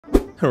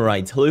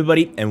Alright, hello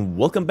everybody and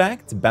welcome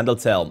back to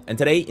Bandle. And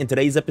today, in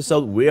today's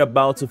episode, we're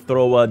about to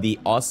throw the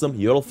awesome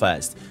Yodel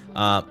Fest.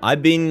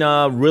 I've been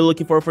really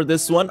looking forward for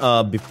this one.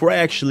 Before I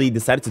actually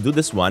decided to do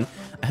this one,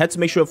 I had to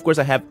make sure, of course,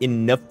 I have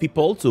enough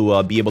people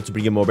to be able to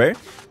bring them over.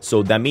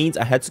 So that means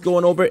I had to go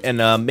on over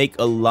and make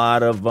a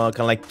lot of kind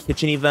of like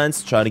kitchen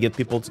events, try to get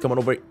people to come on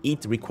over,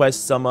 eat,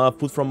 request some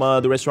food from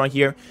the restaurant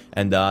here,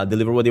 and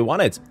deliver what they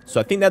wanted. So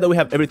I think that we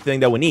have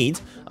everything that we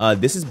need.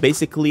 This is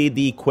basically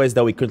the quest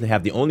that we currently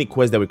have, the only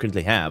quest that we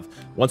currently have.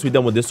 Once we're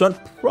done with this one,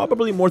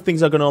 probably more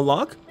things are gonna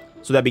unlock.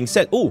 So that being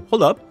said, oh,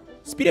 hold up,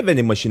 speed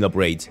vending machine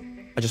upgrade.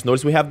 I just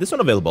noticed we have this one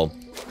available.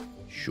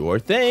 Sure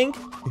thing.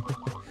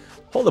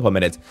 Hold up a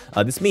minute.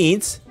 This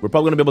means we're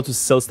probably gonna be able to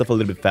sell stuff a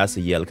little bit faster.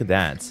 Yeah, look at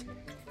that.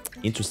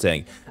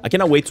 Interesting. I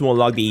cannot wait to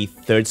unlock the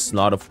third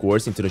slot, of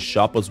course, into the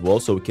shop as well,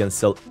 so we can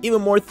sell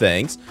even more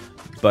things.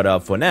 But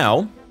for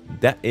now,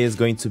 that is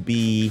going to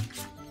be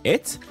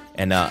it.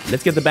 And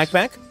let's get the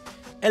backpack,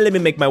 and let me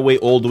make my way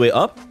all the way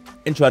up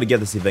and try to get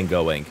this event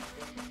going.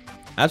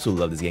 Absolutely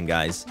love this game,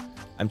 guys.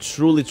 I'm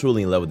truly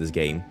in love with this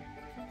game.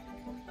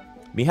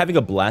 Been having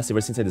a blast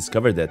ever since I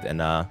discovered it, and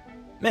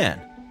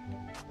man,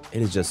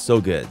 it is just so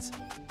good.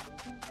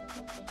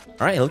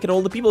 Alright, look at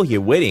all the people here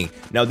waiting.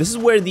 Now, this is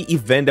where the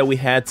event that we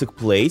had took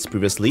place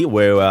previously,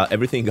 where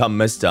everything got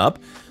messed up.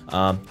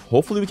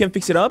 Hopefully we can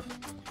fix it up.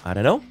 I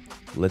don't know.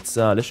 Let's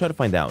try to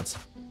find out.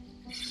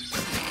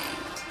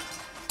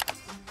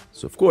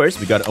 So, of course,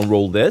 we gotta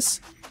unroll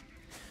this.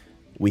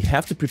 We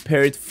have to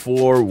prepare it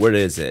for, where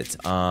is it?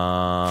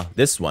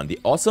 This one, the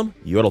awesome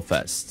Yodel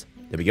Fest.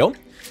 There we go.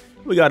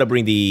 We gotta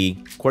bring the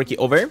Quirky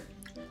over.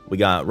 We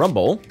got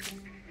Rumble.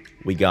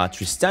 We got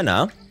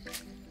Tristana.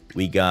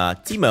 We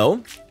got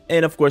Timo.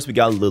 And of course, we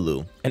got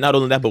Lulu. And not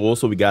only that, but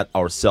also we got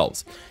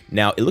ourselves.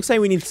 Now, it looks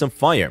like we need some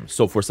fire.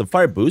 So for some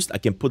fire boost, I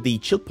can put the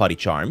Chill Potty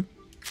Charm.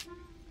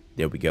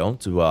 There we go.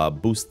 To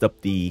boost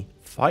up the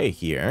fire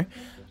here.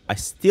 I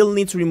still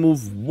need to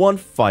remove one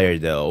fire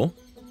though.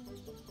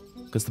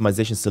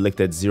 Customization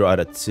selected 0 out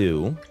of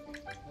 2.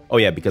 Oh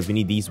yeah, because we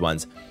need these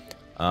ones.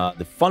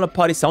 The Fun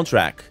Party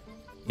soundtrack.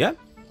 Yeah,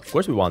 of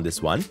course we want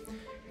this one.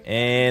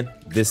 And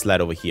this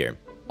light over here.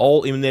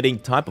 All illuminating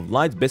type of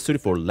lights best suited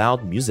for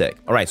loud music.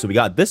 Alright, so we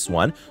got this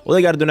one. All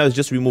I gotta do now is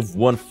just remove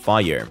one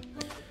fire.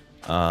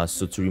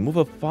 So to remove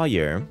a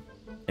fire,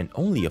 and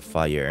only a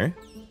fire,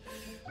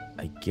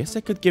 I guess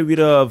I could get rid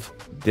of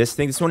this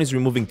thing. This one is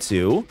removing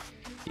 2.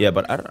 Yeah,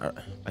 but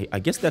I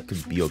guess that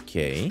could be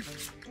okay.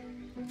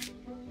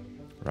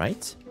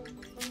 Right?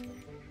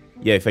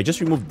 Yeah, if I just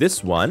remove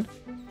this one,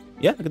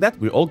 yeah, look at that.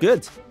 We're all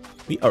good.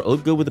 We are all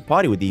good with the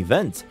party, with the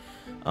event.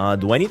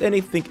 Do I need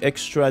anything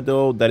extra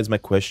though? That is my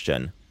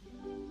question.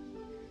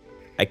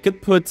 I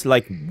could put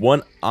like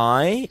one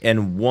eye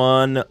and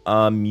one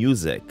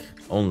music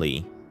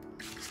only.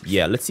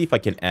 Yeah, let's see if I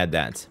can add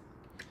that.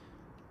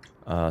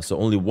 So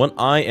only one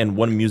eye and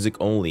one music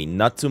only.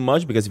 Not too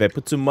much, because if I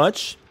put too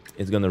much,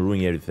 it's gonna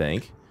ruin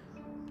everything.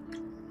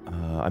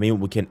 I mean,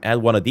 we can add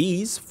one of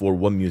these for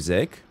one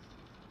music,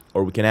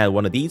 or we can add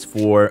one of these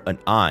for an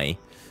eye,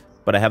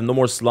 but I have no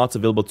more slots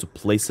available to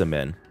place them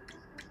in.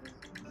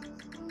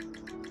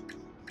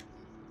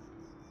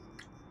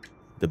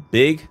 The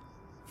big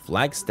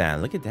flag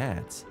stand, look at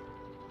that.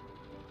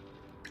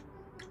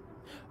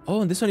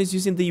 Oh, and this one is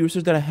using the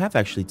resource that I have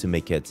actually to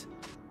make it.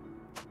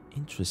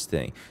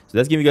 Interesting. So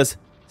that's giving us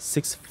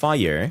 6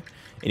 fire,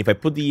 and if I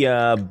put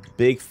the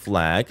big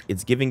flag,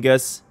 it's giving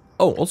us...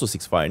 Oh, also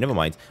 6 fire. Never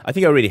mind. I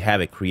think I already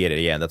have it created.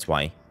 Yeah, that's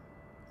why.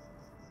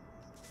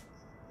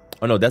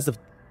 Oh, no, that's the...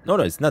 No,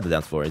 it's not the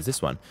dance floor. It's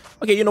this one.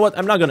 Okay, you know what?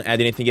 I'm not going to add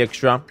anything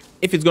extra.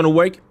 If it's going to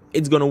work,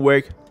 it's going to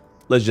work.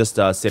 Let's just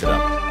set it up.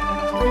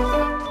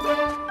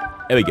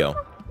 There we go.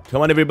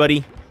 Come on,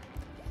 everybody.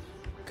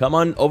 Come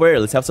on over.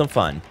 Let's have some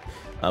fun.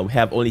 We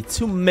have only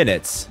 2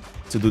 minutes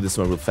to do this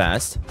one real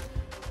fast.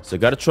 So I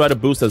got to try to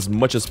boost as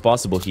much as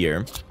possible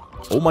here.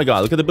 Oh, my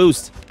God. Look at the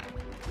boost.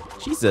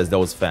 Jesus, that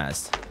was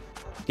fast.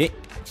 Okay,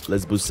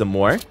 let's boost some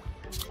more.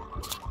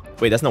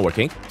 Wait, that's not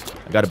working.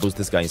 I gotta boost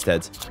this guy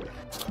instead.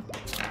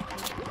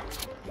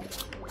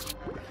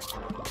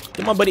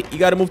 Come on, buddy. You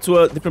gotta move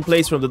to a different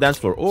place from the dance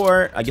floor.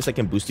 Or, I guess I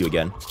can boost you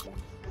again.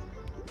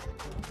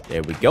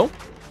 There we go.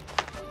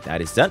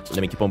 That is done.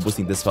 Let me keep on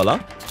boosting this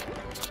fella.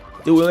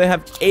 Dude, we only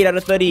have 8 out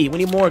of 30. We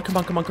need more. Come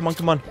on, come on, come on,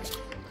 come on.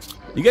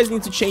 You guys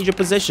need to change your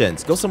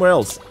positions. Go somewhere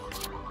else.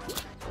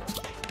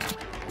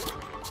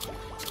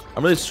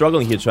 I'm really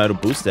struggling here trying to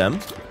boost them.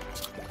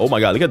 Oh my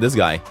God, look at this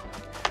guy.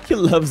 He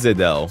loves it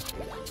though.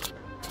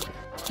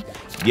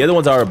 The other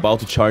ones are about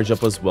to charge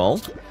up as well.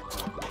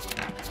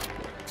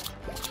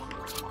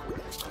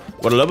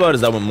 What I love about it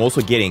is that I'm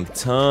also getting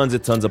tons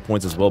and tons of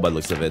points as well by the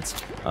looks of it.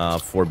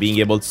 For being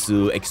able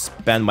to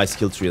expand my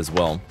skill tree as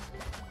well.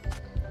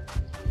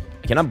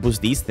 I cannot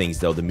boost these things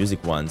though, the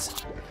music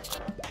ones.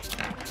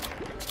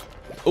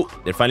 Oh,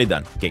 they're finally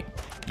done. Okay,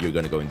 you're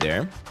gonna go in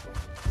there.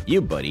 You,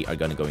 buddy, are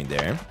gonna go in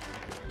there.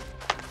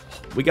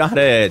 We got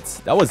it.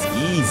 That was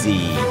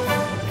easy.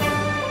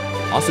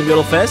 Awesome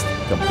Yodel Fest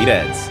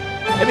completed.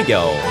 There we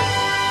go.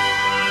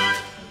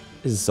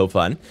 This is so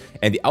fun.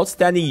 And the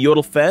outstanding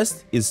Yodel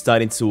Fest is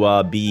starting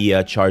to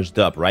be charged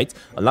up, right?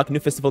 Unlock new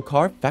festival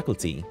card,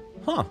 faculty.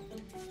 Huh.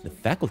 The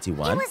faculty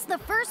one. It was the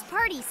first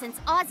party since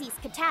Ozzy's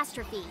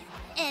catastrophe,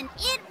 and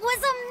it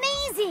was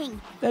amazing!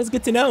 That is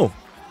good to know.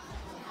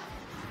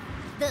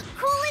 The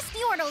coolest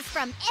Yordles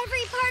from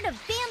every part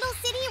of Bandle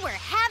City were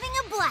having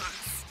a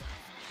blast.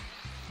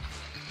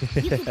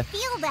 You could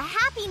feel the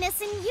happiness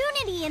and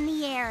unity in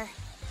the air.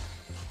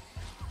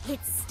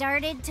 It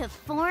started to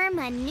form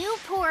a new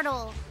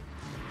portal.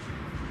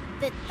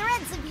 The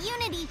threads of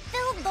unity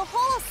filled the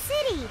whole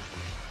city.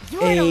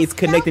 Hey, it's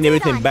connecting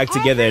everything back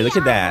together. Look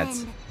at that.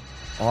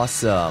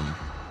 Awesome.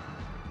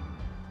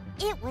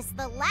 It was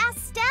the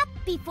last step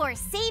before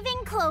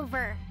saving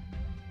Clover.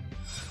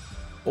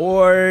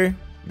 Or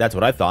that's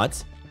what I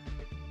thought.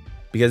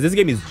 Because this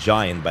game is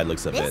giant by the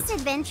looks of it. This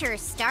adventure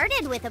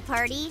started with a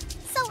party,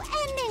 so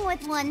ending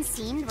with one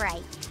seemed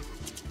right.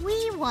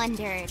 We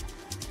wondered,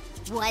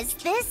 was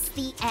this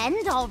the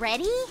end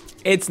already?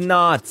 It's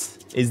not.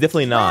 It's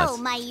definitely not. Well,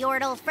 my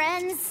Yordle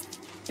friends,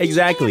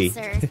 exactly.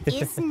 The answer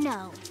is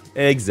no.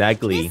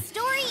 Exactly. This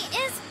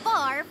story is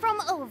far from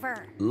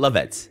over. Love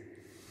it.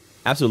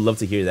 Absolutely love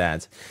to hear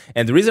that.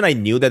 And the reason I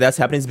knew that that's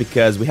happening is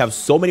because we have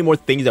so many more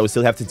things that we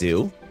still have to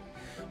do.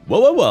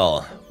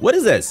 Whoa. What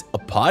is this? A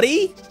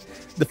party?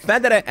 The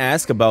fact that I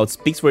ask about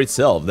speaks for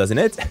itself, doesn't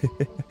it?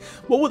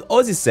 What would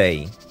Ozzy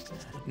say?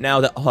 Now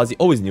that Ozzy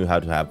always knew how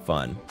to have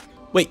fun.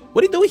 Wait,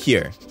 what are you doing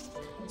here?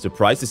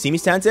 Surprised to see me,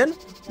 Stantin?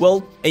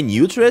 Well, and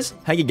you, Triss,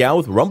 hanging out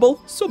with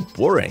Rumble? So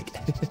boring.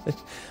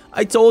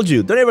 I told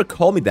you, don't ever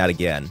call me that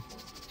again.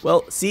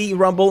 Well, see,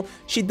 Rumble,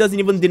 she doesn't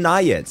even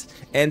deny it.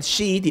 And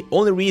she, the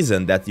only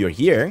reason that you're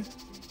here...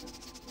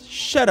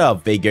 Shut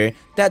up, Vigor.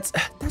 That's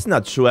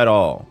not true at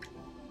all.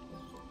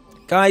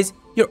 Guys,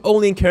 you're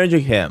only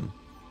encouraging him.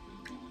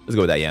 Let's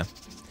go with that, yeah.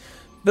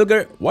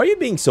 Vigor, why are you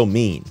being so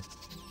mean?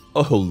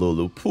 Oh,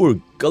 Lulu, poor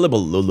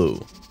gullible Lulu.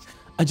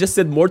 I just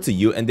said more to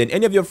you and then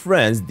any of your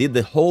friends did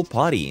the whole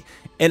party.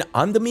 And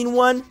I'm the mean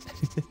one?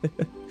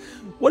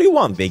 What do you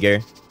want,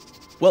 Vigor?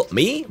 Well,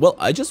 me? Well,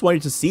 I just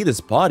wanted to see this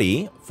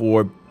party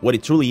for what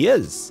it truly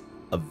is.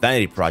 A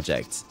vanity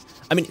project.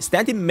 I mean,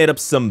 Stantin made up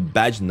some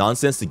badge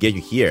nonsense to get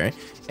you here.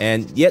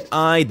 And yet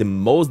I, the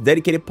most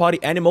dedicated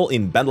party animal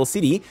in Bandle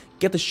City,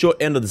 get the short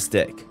end of the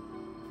stick.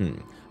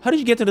 How did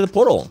you get into the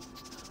portal?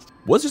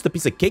 Was just a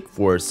piece of cake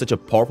for such a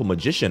powerful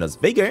magician as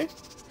Vigor.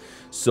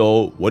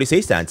 So, what do you say,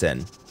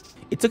 Stantin?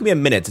 It took me a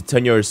minute to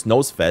turn your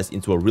Snows Fest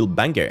into a real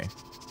banger.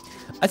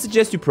 I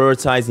suggest you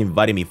prioritize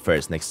inviting me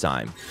first next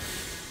time.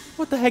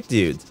 What the heck,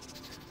 dude?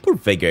 Poor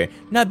Vigor,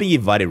 not being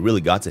invited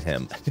really got to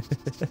him.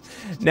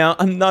 Now,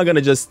 I'm not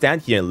gonna just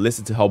stand here and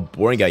listen to how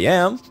boring I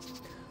am.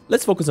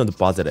 Let's focus on the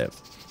positive.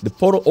 The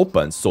portal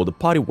opened, so the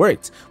party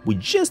worked. We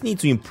just need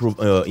to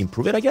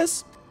improve it, I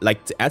guess?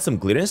 Like to add some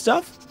glitter and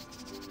stuff?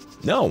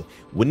 No,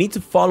 we need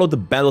to follow the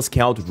Battle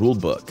Scout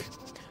rulebook.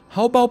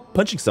 How about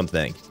punching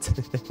something?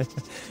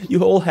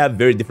 You all have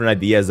very different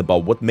ideas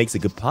about what makes a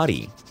good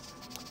party.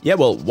 Yeah,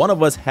 well, one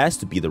of us has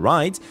to be the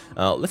right.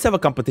 Let's have a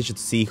competition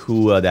to see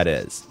who that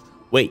is.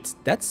 Wait,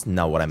 that's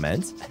not what I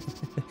meant.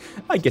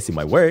 I guess it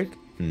might work.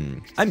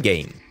 I'm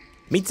game.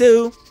 Me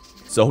too.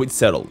 So it's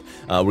settled.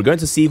 We're going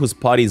to see whose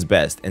party is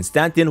best, and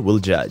Stantin will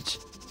judge.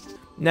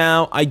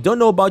 Now, I don't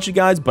know about you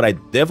guys, but I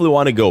definitely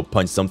want to go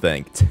punch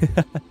something.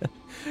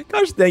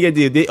 Gosh dang it,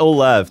 dude, they all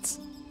left.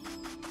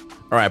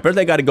 Alright, first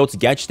I gotta go to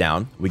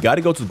Gatchtown, we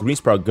gotta go to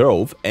Greensprout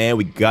Grove, and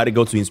we gotta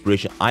go to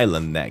Inspiration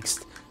Island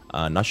next.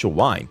 Not sure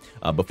why.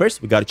 But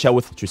first, we gotta chat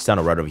with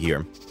Tristano right over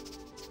here.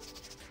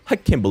 I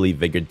can't believe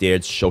Vigor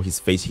dared show his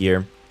face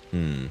here.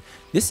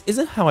 This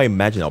isn't how I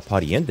imagined our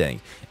party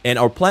ending. And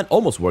our plan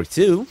almost worked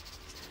too.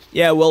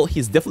 Yeah, well,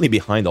 he's definitely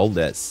behind all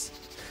this.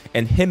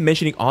 And him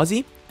mentioning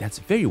Ozzy? That's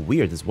very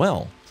weird as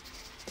well.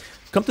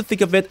 Come to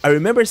think of it, I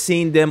remember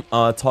seeing them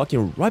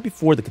talking right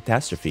before the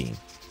catastrophe.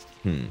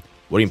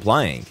 What are you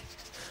implying?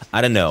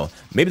 I don't know,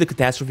 maybe the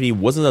catastrophe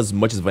wasn't as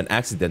much of an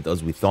accident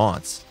as we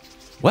thought.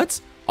 What?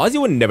 Ozzy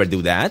would never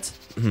do that.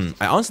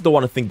 I honestly don't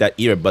want to think that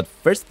either, but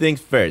first things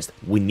first,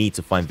 we need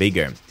to find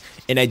Vigor.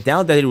 And I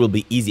doubt that it will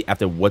be easy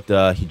after what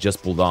he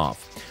just pulled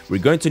off.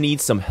 We're going to need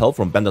some help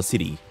from Bandle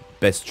City,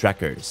 best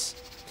trackers.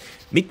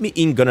 Meet me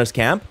in Gunner's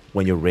Camp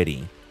when you're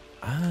ready.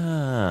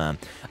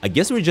 I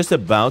guess we're just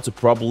about to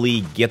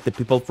probably get the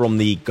people from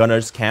the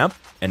Gunner's Camp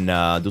and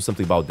do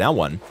something about that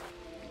one.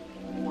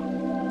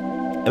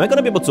 Am I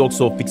gonna be able to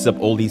also fix up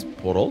all these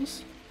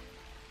portals?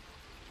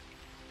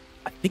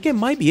 I think I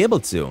might be able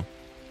to.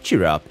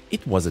 Cheer up,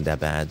 it wasn't that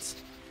bad.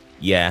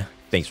 Yeah,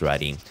 thanks,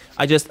 Righty.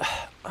 I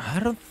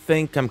don't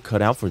think I'm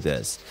cut out for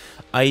this.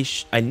 I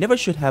never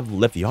should have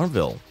left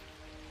Yarnville.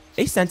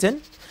 Hey,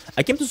 Stantin.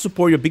 I came to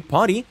support your big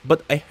party,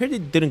 but I heard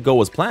it didn't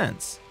go as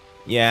planned.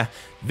 Yeah,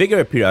 Vigor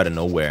appeared out of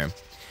nowhere.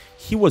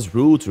 He was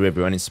rude to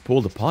everyone and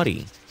spoiled the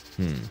party.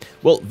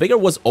 Well, Vigor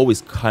was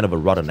always kind of a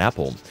rotten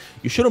apple.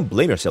 You shouldn't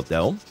blame yourself,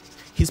 though.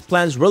 His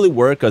plans really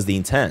work as they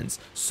intend,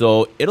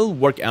 so it'll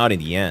work out in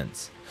the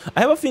end.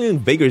 I have a feeling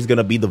Vigor is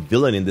gonna be the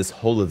villain in this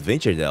whole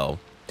adventure, though.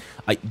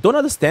 I don't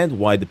understand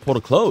why the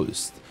portal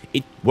closed.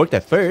 it worked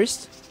at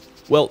first.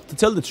 Well, to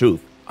tell the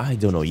truth, I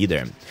don't know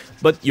either.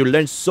 But you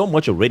learned so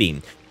much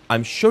already.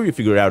 I'm sure you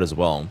figured it out as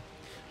well.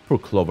 Poor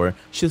Clover,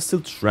 she's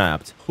still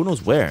trapped. Who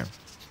knows where?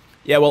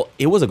 Yeah, well,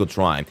 it was a good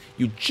try.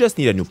 You just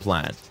need a new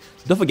plan.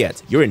 Don't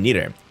forget, you're a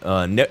knitter,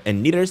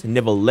 and knitters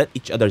never let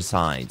each other's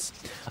sides.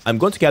 I'm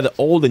going to gather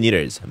all the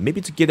knitters.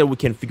 Maybe together we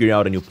can figure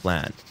out a new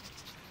plan.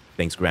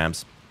 Thanks,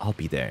 Gramps. I'll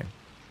be there.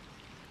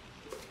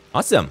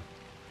 Awesome.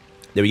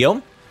 There we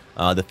go.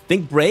 The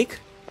think break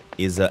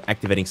is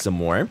activating some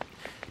more.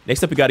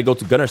 Next up, we gotta go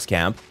to Gunner's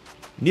Camp,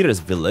 Knitter's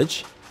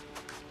Village.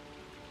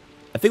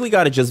 I think we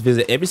gotta just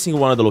visit every single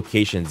one of the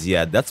locations.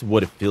 Yeah, that's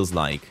what it feels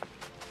like.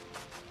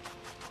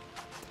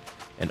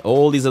 And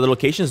all these other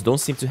locations don't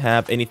seem to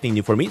have anything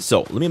new for me. So,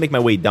 let me make my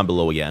way down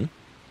below again.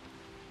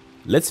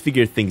 Let's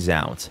figure things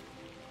out.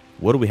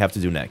 What do we have to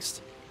do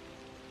next?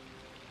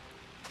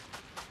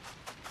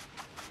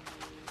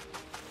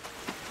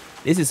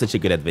 This is such a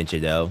good adventure,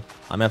 though.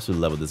 I'm absolutely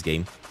in love with this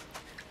game.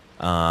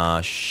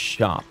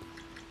 Shop.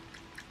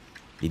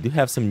 They do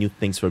have some new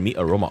things for me.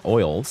 Aroma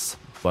oils.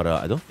 But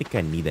I don't think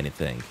I need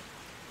anything.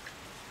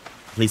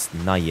 At least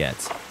not yet.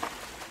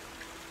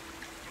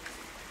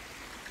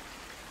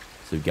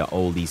 So we've got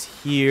all these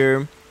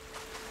here.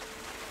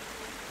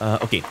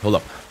 Okay, hold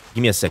up.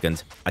 Give me a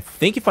second. I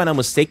think if I'm not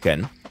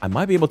mistaken, I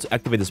might be able to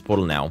activate this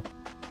portal now.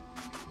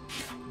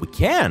 We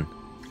can!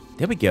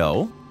 There we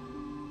go.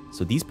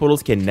 So these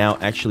portals can now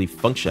actually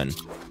function.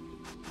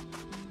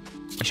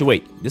 Actually,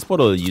 wait. This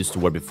portal used to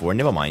work before.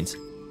 Never mind.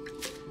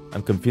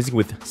 I'm confusing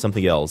with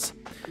something else.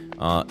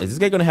 Is this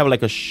guy gonna have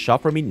like a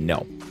shop for me?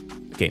 No.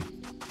 Okay.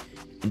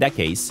 In that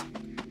case,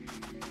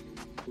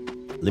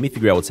 let me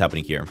figure out what's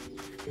happening here.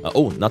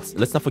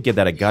 Let's not forget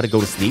that I gotta go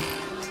to sleep.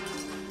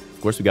 Of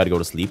course, we gotta go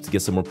to sleep to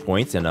get some more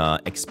points and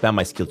expand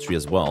my skill tree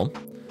as well.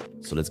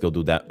 So let's go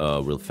do that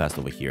real fast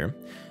over here.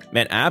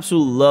 Man, I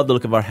absolutely love the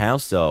look of our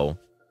house, though.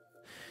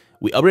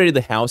 We upgraded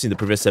the house in the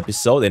previous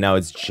episode, and now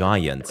it's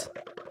giant.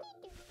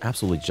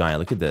 Absolutely giant.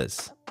 Look at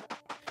this.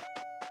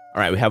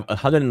 Alright, we have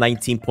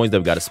 119 points that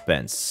we gotta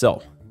spend.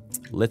 So,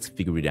 let's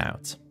figure it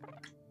out.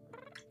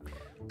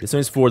 This one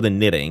is for the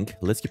knitting.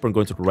 Let's keep on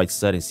going to the right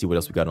side and see what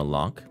else we got to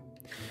unlock.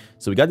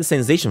 So we got the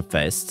Sensation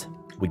Fest.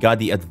 We got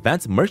the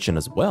Advanced Merchant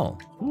as well.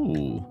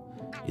 Ooh.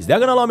 Is that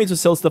gonna allow me to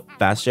sell stuff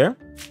faster?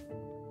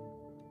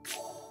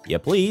 Yeah,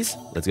 please.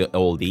 Let's get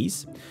all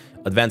these.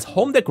 Advanced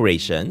Home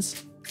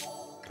Decorations.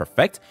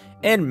 Perfect.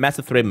 And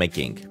Master Thread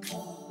Making.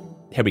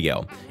 Here we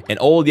go. And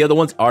all the other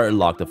ones are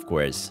locked, of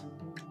course.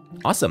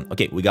 Awesome.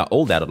 Okay, we got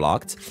all that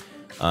unlocked.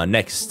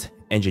 Next,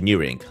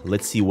 Engineering.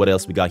 Let's see what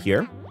else we got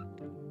here.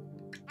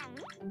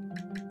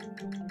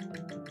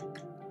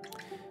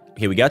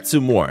 Okay, we got two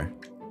more.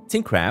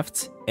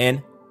 Tincraft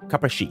and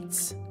Copper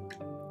Sheets.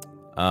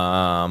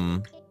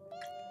 I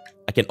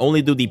can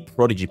only do the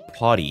Prodigy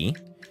Potty.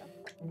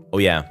 Oh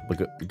yeah,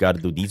 we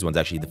gotta do these ones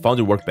actually. The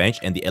Foundry Workbench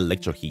and the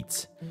Electro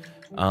Heat.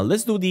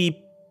 Let's do the...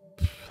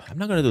 I'm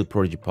not gonna do the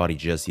Prodigy Potty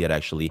just yet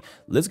actually.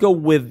 Let's go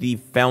with the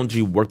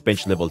Foundry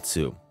Workbench level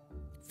 2.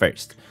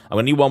 First, I'm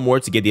gonna need one more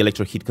to get the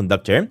Electro Heat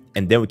Conductor.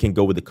 And then we can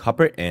go with the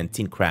Copper and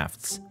Tin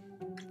Crafts.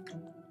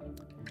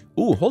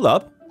 Ooh, hold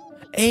up.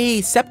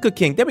 Hey, sap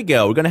cooking. There we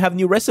go. We're gonna have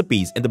new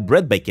recipes and the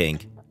bread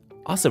baking.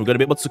 Awesome. We're gonna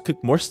be able to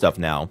cook more stuff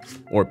now.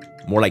 Or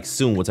more like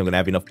soon once I'm gonna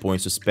have enough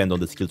points to spend on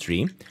the skill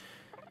tree.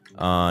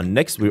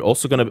 Next, we're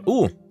also gonna...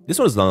 Ooh, this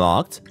one is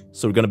unlocked.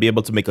 So we're gonna be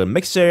able to make a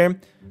mixer,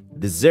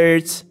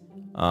 dessert,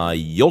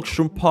 yolk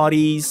shroom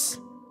potties,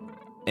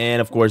 and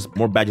of course,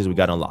 more badges we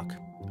gotta unlock.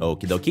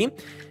 Okie dokie.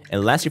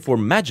 And lastly, for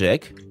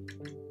magic,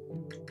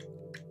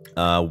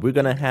 we're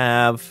gonna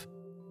have...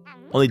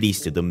 only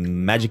these two, the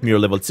Magic Mirror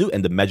level 2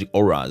 and the Magic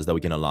Auras that we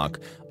can unlock.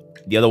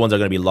 The other ones are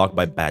going to be locked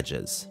by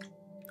badges.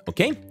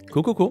 Okay,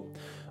 cool.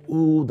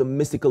 Ooh, the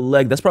Mystical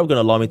Leg. That's probably going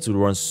to allow me to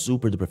run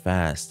super duper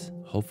fast.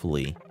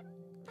 Hopefully.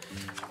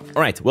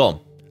 Alright,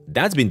 well,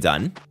 that's been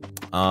done.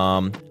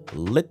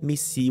 Let me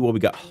see what we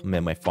got. Oh,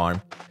 man, my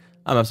farm.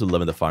 I'm absolutely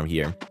loving the farm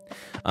here.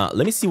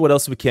 Let me see what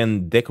else we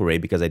can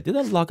decorate because I did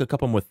unlock a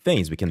couple more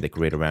things we can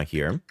decorate around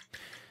here.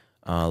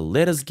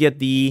 Let us get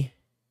the...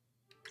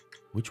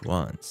 Which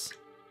ones?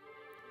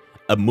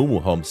 A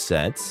Mumu home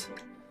set,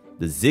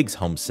 the Ziggs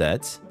home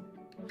set.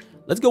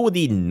 Let's go with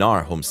the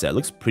Gnar home set.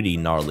 Looks pretty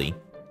gnarly.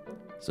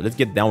 So let's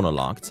get that one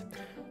unlocked.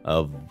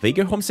 A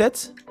Vigor home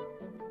set?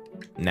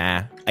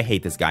 Nah, I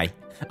hate this guy.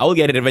 I will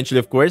get it eventually,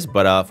 of course,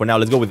 but for now,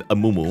 let's go with a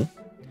Mumu.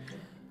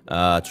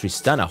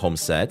 Tristana home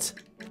set.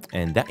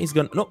 And that is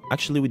gonna... No,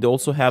 actually, we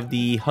also have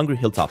the Hungry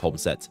Hilltop home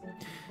set.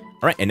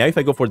 Alright, and now if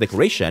I go for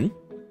decoration...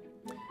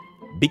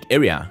 Big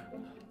area.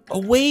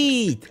 Oh,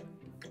 wait!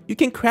 You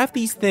can craft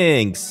these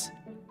things!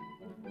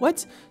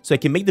 What? So I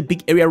can make the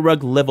big area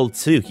rug level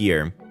 2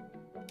 here.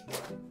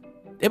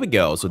 There we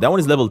go. So that one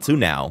is level 2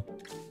 now.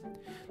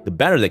 The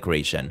banner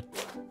decoration.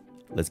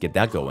 Let's get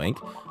that going.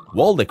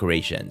 Wall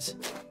decorations.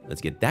 Let's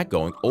get that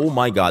going. Oh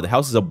my god, the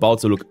house is about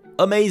to look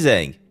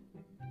amazing.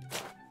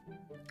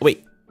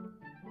 Wait.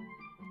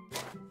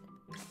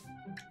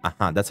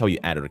 Aha, that's how you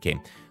add it, okay.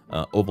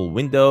 Oval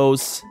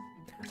windows.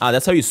 Ah,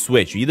 that's how you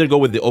switch. You either go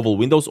with the oval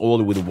windows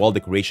or with the wall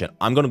decoration.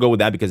 I'm gonna go with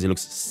that because it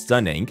looks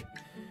stunning.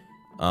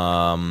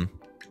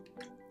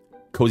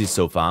 Cozy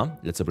sofa.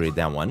 Let's upgrade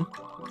that one.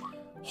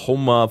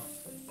 Home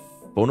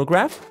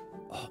phonograph?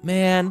 Oh,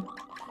 man.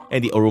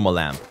 And the aroma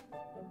lamp.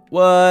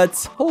 What?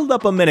 Hold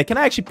up a minute. Can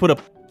I actually put a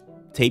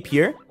tape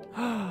here?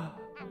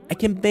 I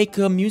can make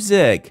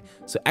music.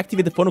 So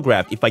activate the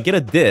phonograph. If I get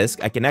a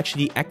disc, I can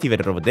actually activate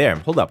it over there.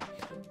 Hold up.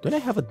 Don't I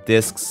have a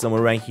disc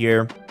somewhere right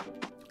here?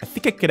 I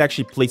think I could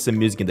actually play some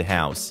music in the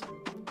house.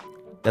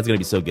 That's gonna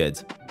be so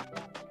good.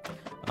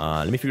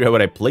 Let me figure out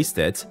where I placed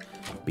it,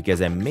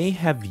 because I may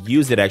have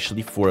used it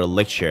actually for a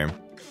lecture.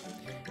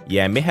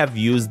 Yeah, I may have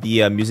used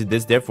the music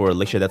disc there for a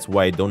lecture. That's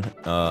why I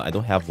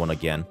don't have one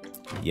again.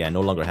 Yeah, I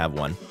no longer have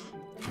one.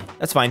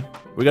 That's fine.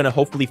 We're gonna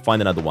hopefully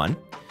find another one.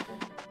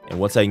 And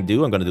once I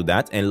do, I'm gonna do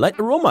that. And light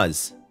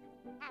aromas.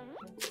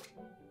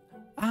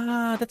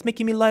 Ah, that's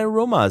making me light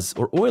aromas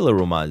or oil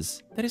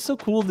aromas. That is so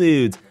cool,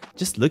 dude.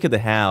 Just look at the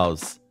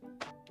house.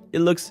 It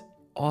looks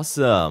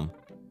awesome.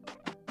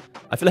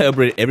 I feel like I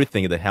upgraded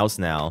everything in the house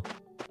now.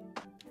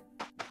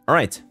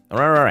 Alright.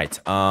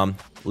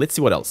 Let's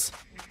see what else.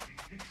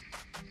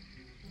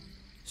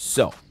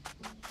 So.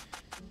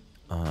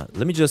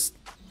 Let me just...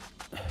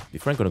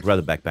 Before I'm gonna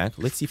grab the backpack,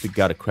 let's see if we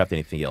gotta craft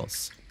anything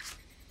else.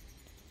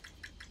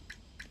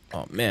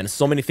 Oh man,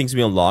 so many things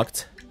we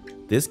unlocked.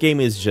 This game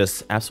is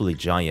just absolutely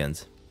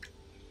giant.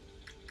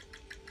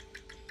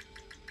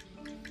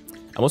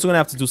 I'm also gonna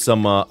have to do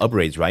some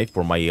upgrades, right,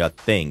 for my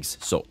things.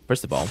 So,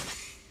 first of all,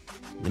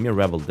 let me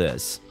unravel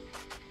this.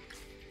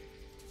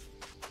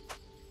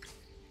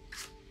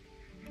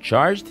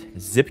 Charged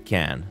zip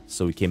can.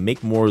 So we can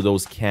make more of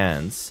those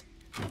cans.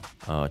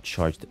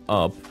 Charged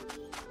up.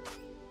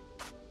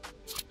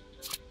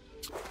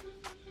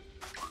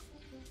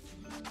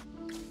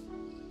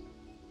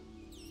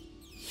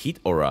 Heat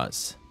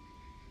auras.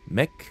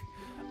 Mech.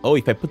 Oh,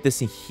 if I put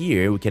this in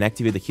here, we can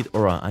activate the heat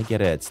aura. I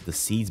get it. The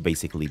seeds,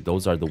 basically.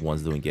 Those are the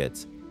ones doing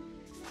it.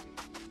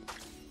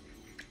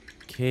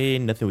 Okay,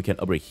 nothing we can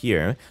upgrade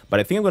here. But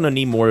I think I'm going to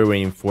need more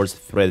reinforced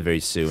thread very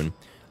soon.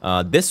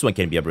 This one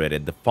can be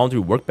upgraded. The foundry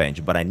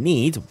workbench. But I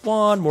need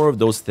one more of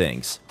those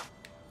things.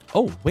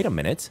 Oh, wait a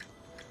minute.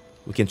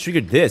 We can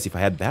trigger this if I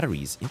had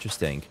batteries.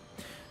 Interesting.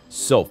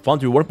 So,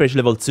 foundry workbench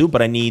level 2.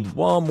 But I need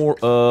one more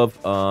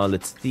of,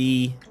 let's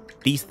see,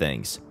 these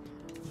things.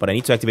 But I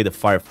need to activate the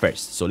fire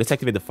first. So let's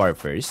activate the fire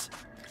first.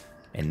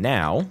 And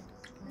now,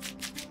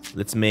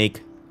 let's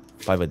make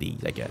 5 of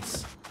these, I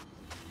guess.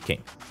 Okay.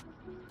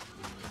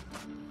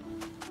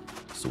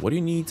 So what do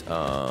you need?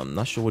 I'm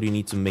not sure what you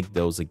need to make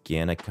those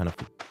again. I kind of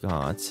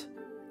forgot.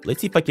 Let's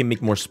see if I can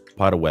make more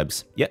spider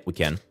webs. Yeah, we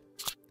can.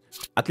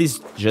 At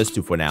least just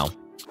 2 for now.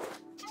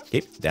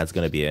 Okay, that's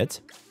gonna be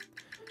it.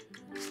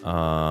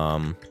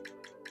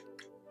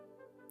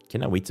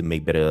 Cannot wait to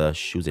make better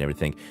shoes and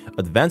everything.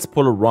 Advanced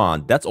Polar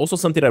Rod. That's also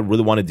something I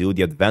really want to do.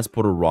 The Advanced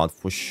Polar Rod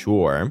for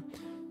sure.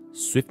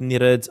 Swift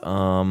knitted.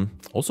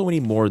 Also, we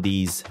need more of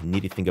these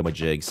knitted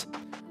thingamajigs.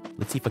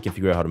 Let's see if I can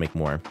figure out how to make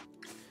more.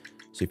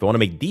 So if I want to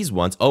make these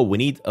ones... Oh, we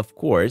need, of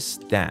course,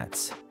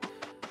 that.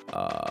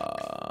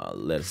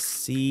 Let's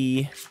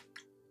see.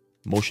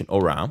 Motion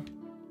aura.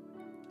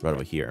 Right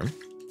over here.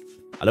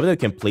 I love that we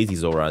can place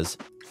these auras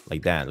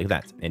like that. Look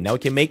at that. And now we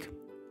can make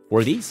 4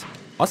 of these.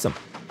 Awesome.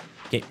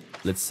 Okay.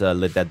 Let's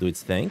let that do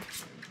its thing.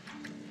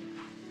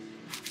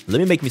 Let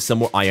me make me some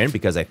more iron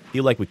because I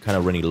feel like we're kind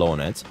of running low on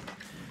it.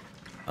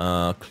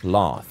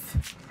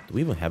 Cloth. Do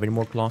we even have any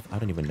more cloth? I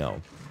don't even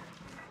know.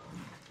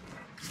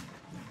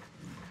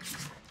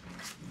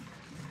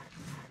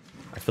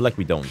 I feel like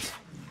we don't.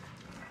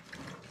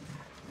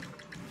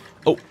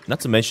 Oh,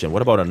 not to mention,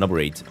 what about an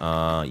upgrade?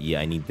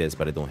 Yeah, I need this,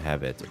 but I don't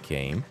have it.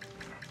 Okay.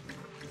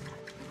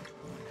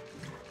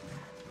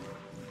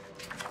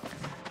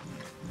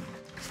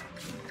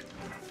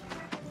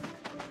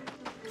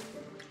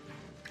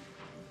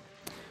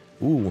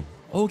 Ooh.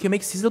 Oh, we can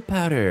make sizzle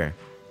powder.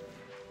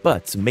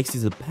 But to make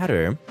sizzle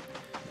powder,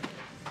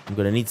 I'm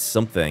gonna need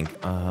something.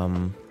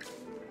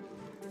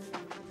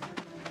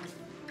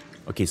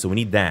 Okay, so we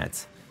need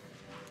that.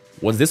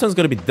 Once this one's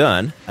gonna be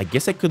done, I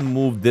guess I could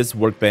move this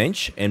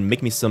workbench and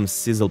make me some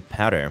sizzle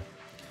powder.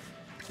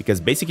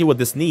 Because basically what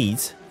this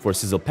needs for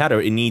sizzle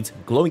powder, it needs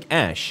glowing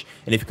ash.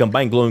 And if you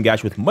combine glowing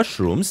ash with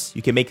mushrooms,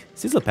 you can make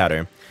sizzle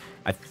powder.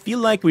 I feel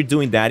like we're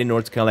doing that in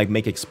order to kind of like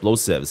make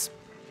explosives.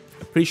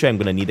 I'm pretty sure I'm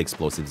gonna need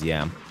explosives,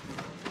 yeah.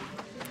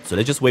 So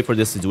let's just wait for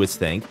this to do its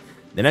thing.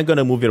 Then I'm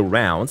gonna move it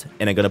around,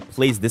 and I'm gonna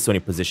place this one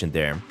in position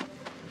there.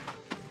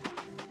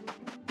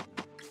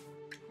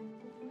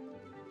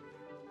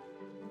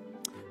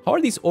 How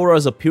are these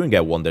auras appearing, I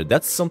wonder?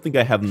 That's something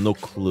I have no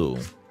clue.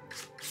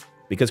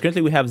 Because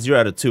currently we have 0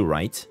 out of 2,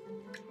 right?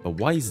 But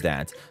why is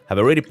that? Have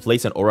I already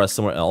placed an aura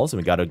somewhere else,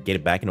 and we gotta get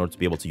it back in order to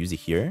be able to use it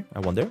here? I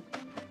wonder.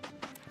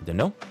 I don't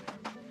know.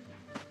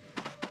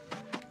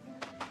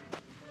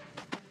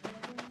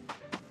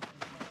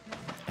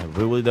 I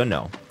really don't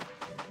know.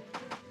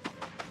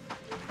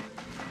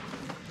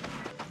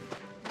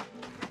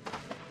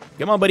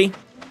 Come on, buddy.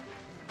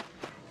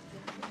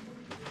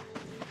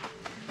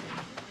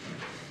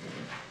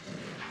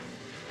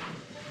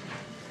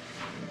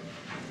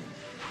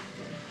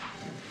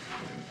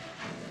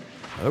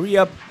 Hurry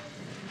up.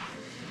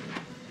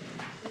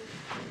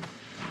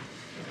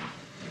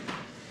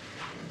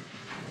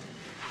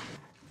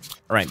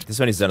 Alright, this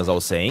one is done as I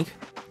was saying.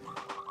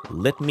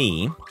 Let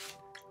me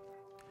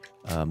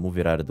move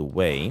it out of the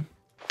way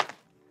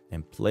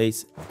and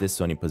place this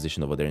one in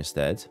position over there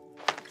instead.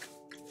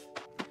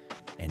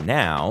 And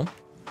now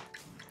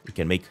we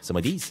can make some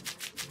of these.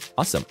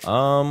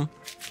 Awesome.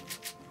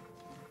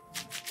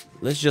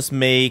 Let's just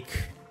make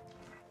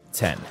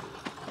 10.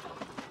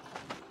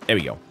 There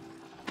we go.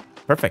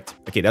 Perfect.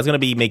 Okay, that's gonna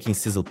be making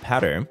sizzle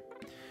powder.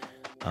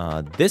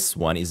 This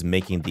one is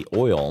making the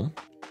oil.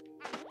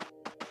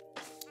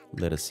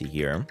 Let us see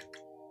here.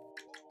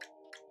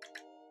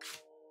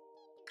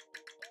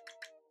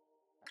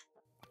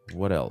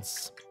 What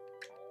else?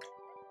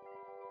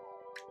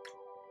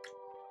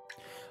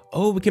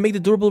 Oh, we can make the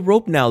durable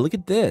rope now. Look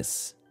at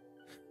this.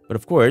 But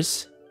of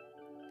course,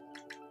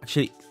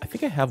 actually, I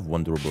think I have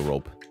one durable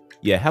rope.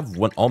 Yeah, I have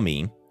one on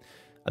me.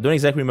 I don't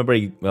exactly remember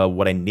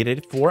what I needed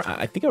it for.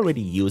 I think I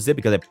already used it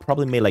because I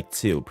probably made like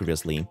 2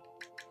 previously.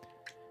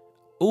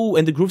 Oh,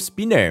 and the groove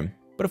spinner.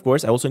 But of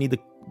course, I also need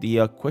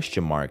the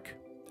question mark.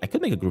 I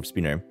could make a groove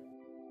spinner.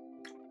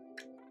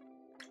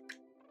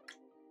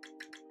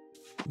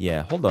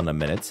 Yeah, hold on a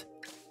minute.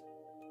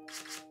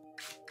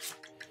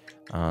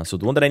 So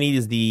the one that I need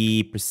is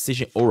the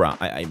precision aura.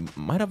 I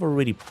might have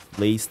already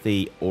placed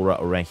the aura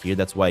around here.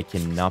 That's why I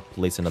cannot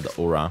place another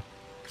aura.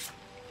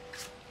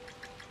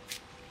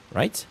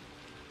 Right?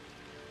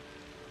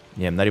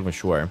 Yeah, I'm not even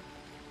sure.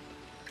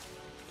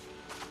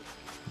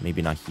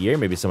 Maybe not here.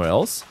 Maybe somewhere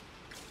else.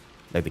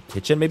 Like the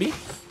kitchen, maybe?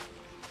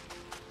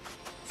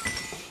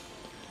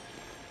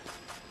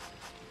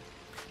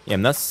 Yeah,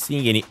 I'm not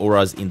seeing any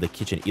auras in the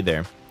kitchen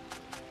either.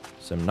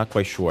 So I'm not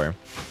quite sure.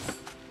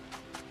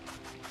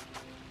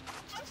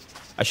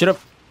 I should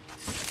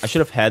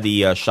have had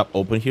the shop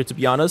open here, to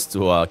be honest,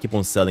 to keep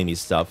on selling me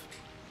stuff.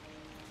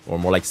 Or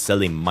more like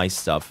selling my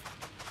stuff.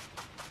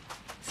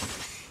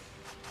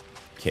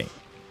 Okay.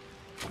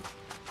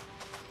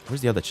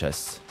 Where's the other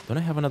chest? Don't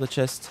I have another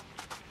chest?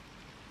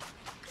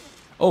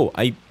 Oh,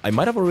 I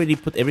might have already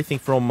put everything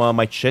from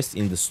my chest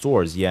in the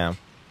stores, yeah.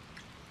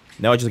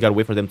 Now I just gotta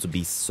wait for them to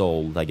be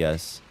sold, I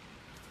guess.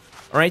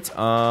 Alright,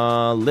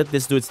 let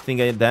this do its thing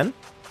then.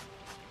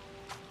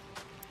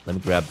 Let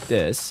me grab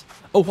this.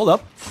 Oh, hold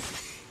up.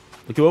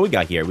 Look at what we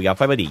got here. We got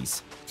 5 of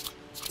these.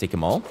 Take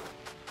them all.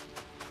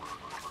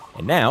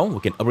 And now we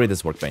can upgrade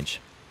this workbench.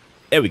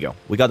 There we go.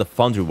 We got the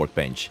foundry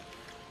workbench.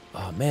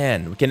 Oh,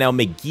 man. We can now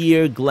make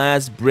gear,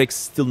 glass, bricks,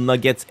 steel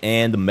nuggets,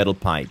 and the metal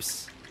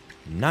pipes.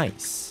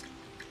 Nice.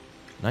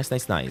 Nice,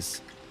 nice,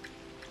 nice.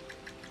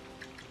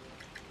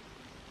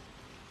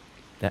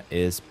 That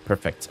is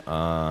perfect.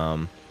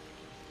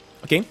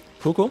 Okay,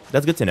 cool, cool.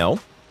 That's good to know.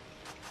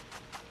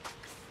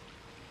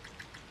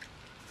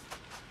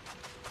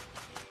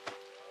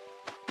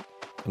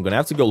 I'm gonna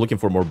have to go looking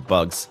for more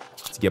bugs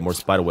to get more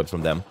spider web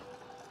from them.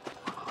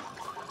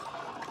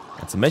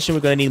 Not to mention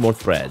we're gonna need more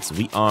threads.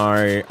 We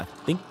are, I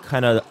think,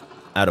 kind of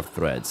out of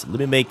threads. Let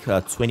me make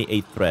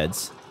 28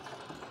 threads.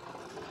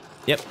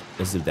 Yep,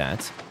 let's do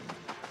that.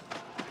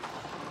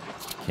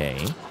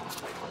 Okay.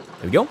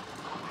 There we go.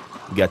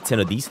 We got 10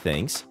 of these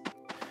things.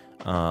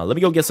 Let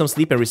me go get some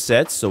sleep and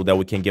reset so that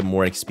we can get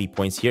more XP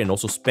points here and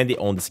also spend it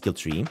on the skill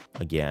tree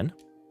again.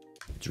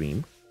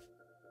 Dream.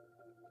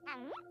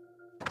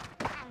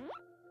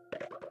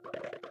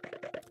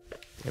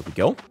 There we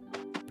go.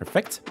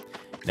 Perfect.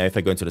 Now if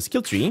I go into the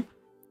skill tree,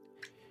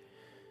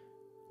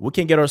 we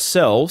can get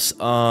ourselves...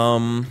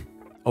 oh,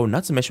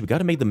 not to mention we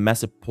gotta make the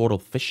massive portal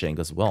fishing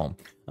as well.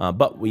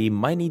 But we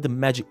might need the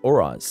magic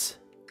auras.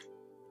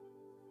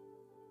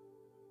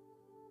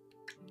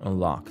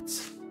 Unlocked.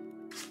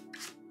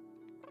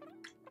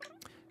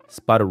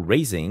 Spider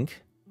raising.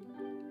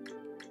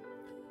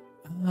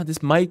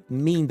 This might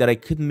mean that I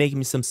could make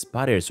me some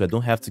spiders so I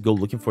don't have to go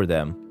looking for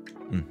them.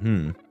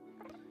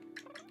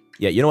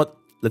 Yeah, you know what?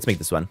 Let's make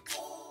this one.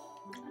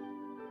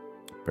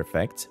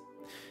 Perfect.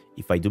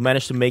 If I do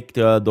manage to make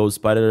those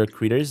spider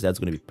critters, that's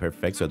going to be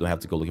perfect, so I don't have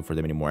to go looking for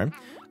them anymore.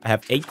 I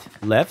have 8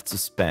 left to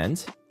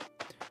spend.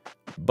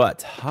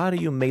 But how do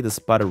you make the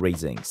spider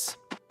raisings?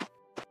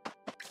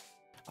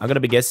 I'm going to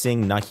be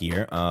guessing not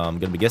here. I'm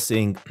going to be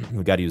guessing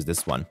we got to use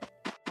this one.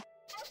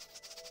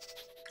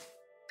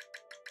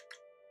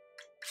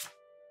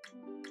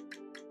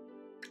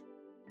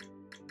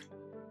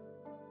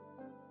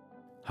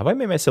 Have I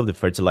made myself the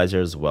fertilizer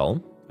as well?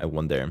 I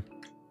wonder.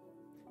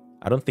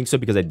 I don't think so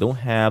because I don't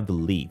have the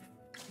leaf.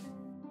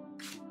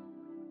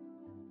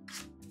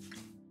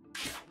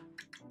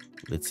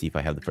 Let's see if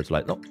I have the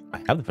fertilizer. No,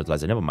 I have the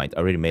fertilizer. Never mind. I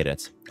already made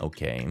it.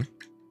 Okay.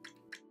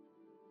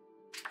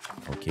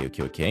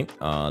 Okay.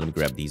 Let me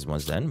grab these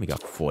ones then. We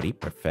got 40.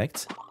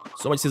 Perfect.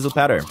 So much sizzle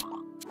powder.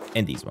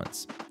 And these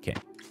ones. Okay.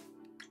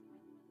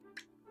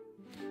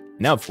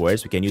 Now, of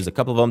course, we can use a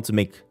couple of them to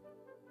make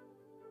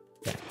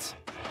that.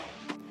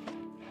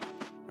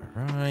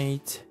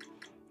 Alright.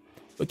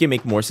 We can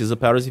make more sizzle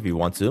powders if you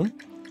want to,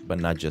 but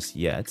not just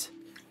yet.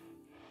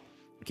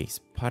 Okay,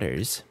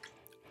 spiders.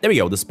 There we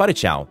go, the spider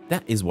chow.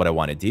 That is what I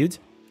wanted, dude.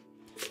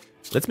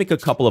 Let's make a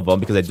couple of them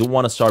because I do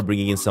want to start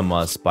bringing in some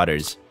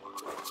spiders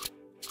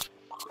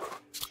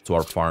to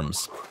our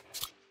farms.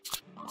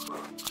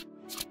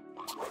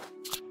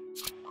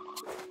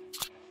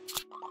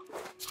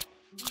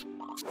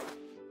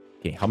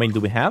 Okay, how many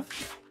do we have?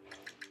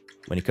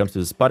 When it comes to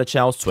the spider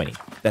chows, 20.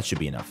 That should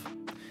be enough.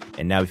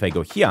 And now if I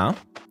go here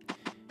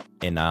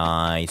and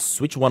I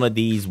switch one of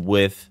these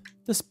with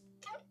this.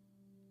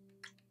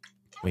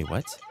 Wait,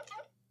 what?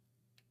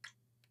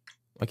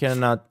 Why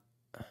can I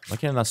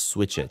not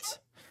switch it?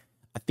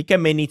 I think I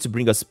may need to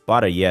bring a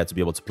spider, yeah, to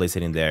be able to place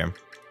it in there.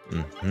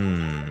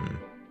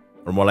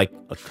 Or more like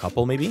a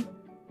couple, maybe?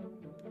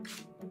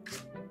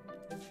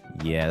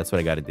 Yeah, that's what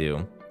I gotta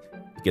do.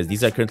 Because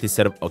these are currently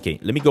set up. Okay,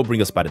 let me go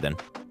bring a spider then.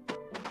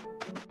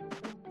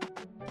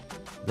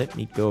 Let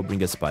me go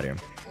bring a spider.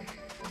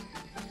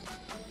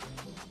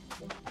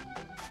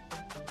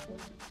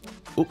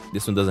 Oh,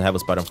 this one doesn't have a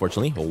spider,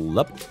 unfortunately. Hold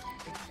up.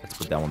 Let's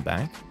put that one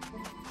back.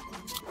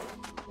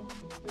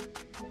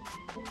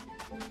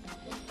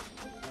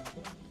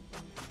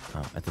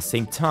 At the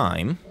same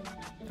time,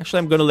 actually,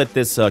 I'm gonna let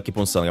this keep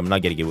on selling. I'm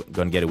not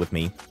gonna get it with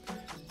me.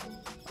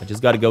 I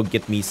just gotta go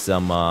get me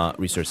some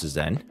resources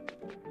then.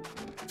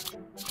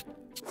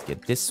 Let's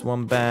get this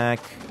one back.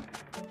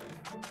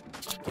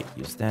 Okay,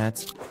 use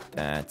that,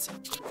 and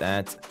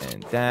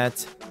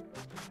that.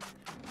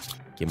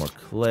 Get more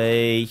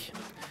clay.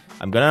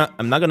 I'm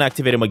not gonna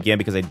activate him again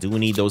because I do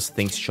need those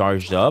things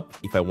charged up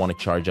if I want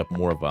to charge up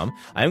more of them.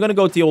 I am gonna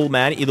go with the old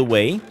man either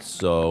way,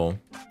 so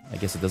I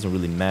guess it doesn't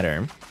really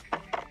matter.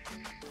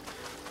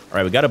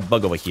 Alright, we got a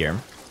bug over here.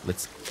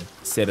 Let's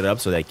set it up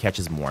so that it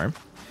catches more.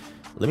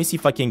 Let me see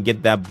if I can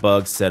get that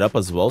bug set up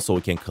as well so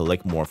we can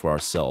collect more for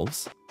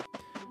ourselves.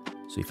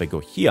 So if I go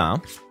here,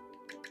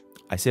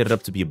 I set it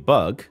up to be a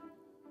bug.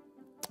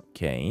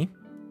 Okay.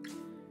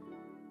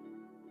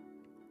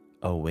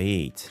 Oh,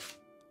 wait.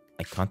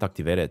 I can't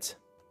activate it.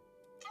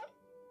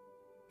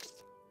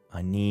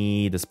 I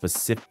need a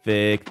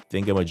specific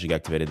thingamajig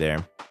activated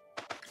there.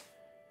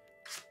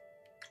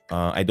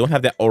 I don't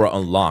have that aura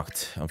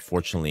unlocked,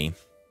 unfortunately.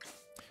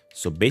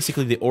 So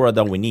basically the aura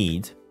that we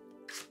need...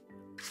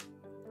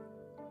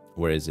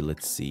 Where is it?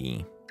 Let's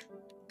see.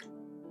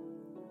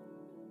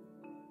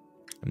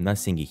 I'm not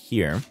seeing it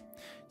here.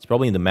 It's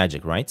probably in the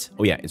magic, right?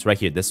 Oh yeah, it's right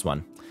here, this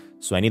one.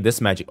 So I need this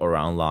magic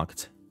aura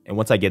unlocked. And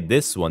once I get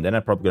this one, then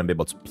I'm probably going to be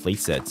able to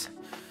place it.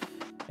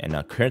 And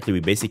currently we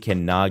basically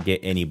cannot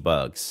get any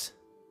bugs.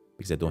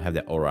 Because I don't have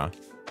that aura.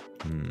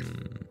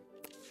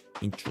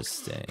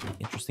 Interesting.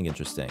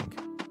 Interesting.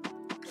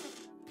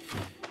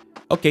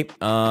 Okay,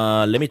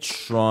 let me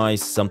try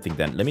something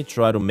then. Let me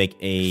try to make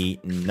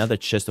another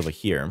chest over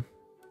here.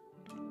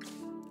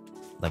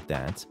 Like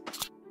that.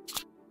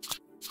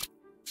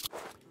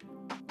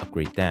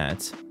 Upgrade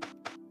that.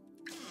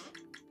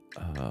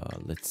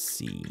 Let's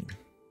see.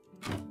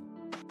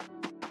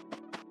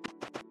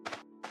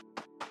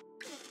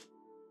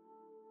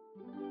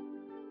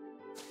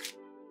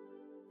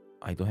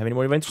 I don't have any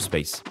more inventory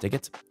space. Take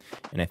it.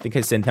 And I think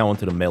I sent that one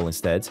to the mail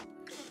instead.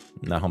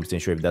 Not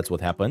 100% sure if that's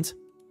what happened.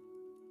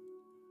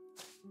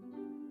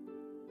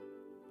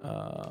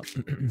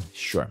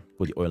 Sure.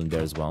 Put the oil in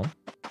there as well.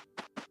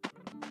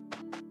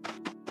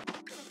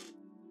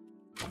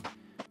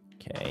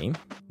 Okay.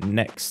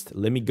 Next,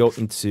 let me go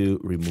into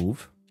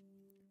remove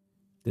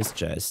this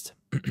chest.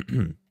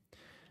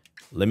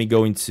 Let me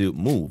go into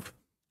move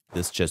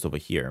this chest over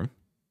here.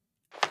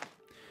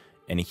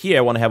 And here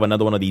I want to have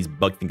another one of these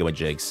bug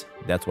thingamajigs.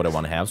 That's what I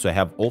want to have. So I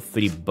have all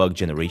 3 bug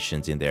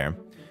generations in there.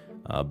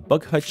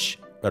 Bug hutch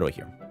right over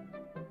here.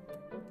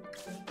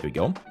 There we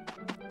go.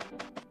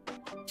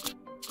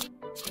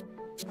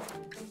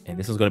 And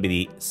this is going to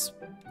be the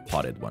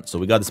spotted one. So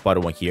we got the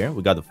spotted one here.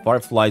 We got the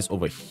fireflies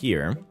over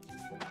here.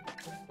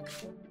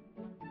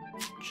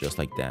 Just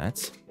like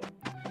that.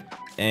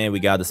 And we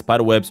got the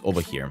spider webs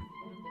over here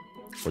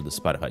for the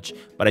spider hutch.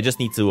 But I just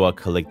need to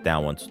collect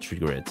that one to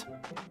trigger it.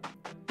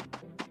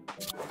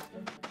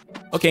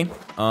 Okay,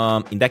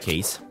 in that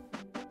case,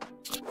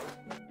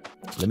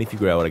 let me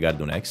figure out what I gotta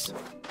do next.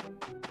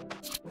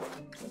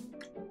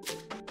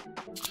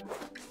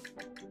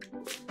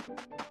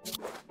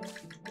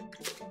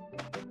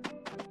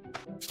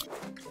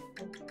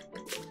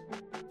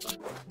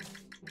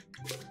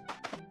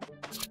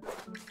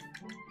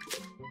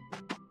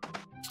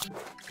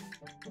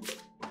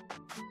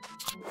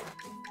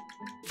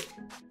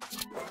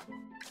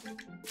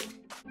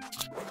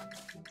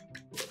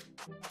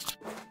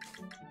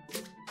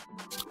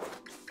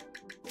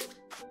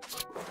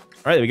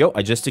 Alright, there we go.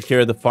 I just took care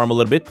of the farm a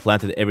little bit,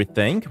 planted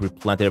everything,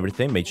 replanted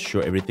everything, made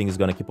sure everything is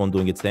gonna keep on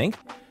doing its thing.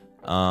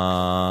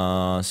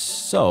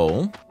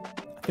 So,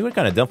 I think we're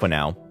kind of done for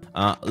now.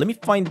 Let me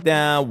find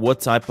out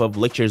what type of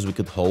lectures we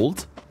could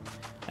hold.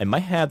 I might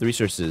have the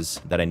resources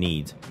that I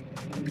need.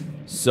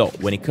 So,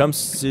 when it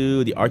comes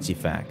to the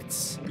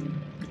artifacts...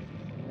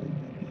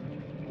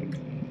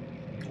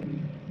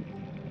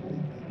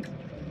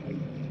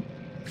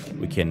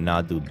 we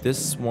cannot do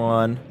this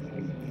one.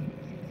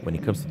 When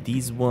it comes to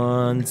these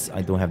ones,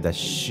 I don't have that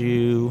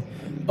shoe.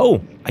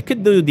 Oh, I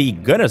could do the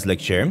gunner's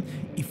lecture.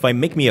 if I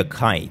make me a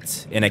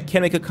kite, and I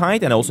can make a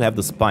kite, and I also have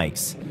the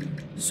spikes.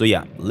 So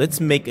yeah, let's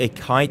make a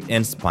kite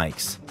and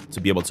spikes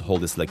to be able to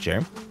hold this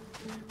lecture.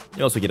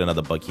 You also get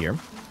another bug here.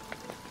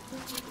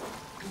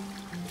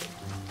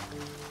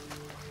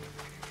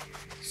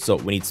 So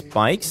we need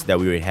spikes that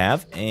we already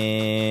have,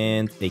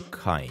 and a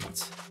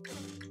kite.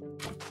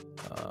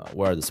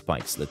 Where are the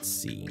spikes? Let's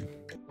see.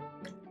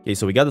 Okay,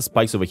 so we got the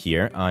spikes over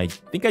here. I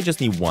think I just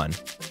need one,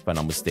 if I'm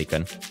not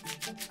mistaken.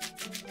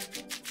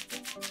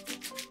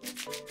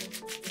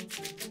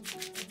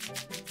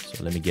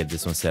 So let me get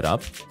this one set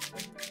up.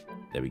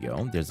 There we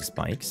go. There's the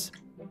spikes.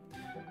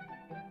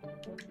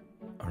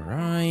 All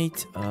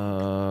right.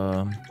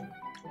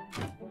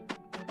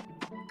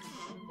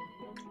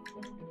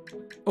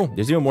 Oh,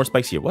 there's even more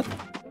spikes here. What? Can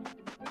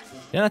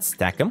I not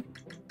stack them?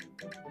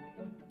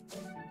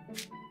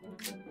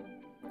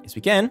 Yes,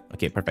 we can.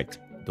 Okay, perfect.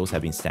 Those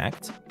have been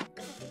stacked.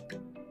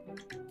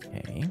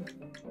 Okay.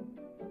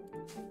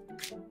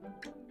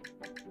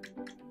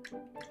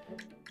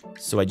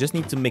 So I just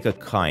need to make a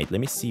kite. Let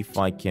me see if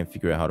I can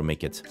figure out how to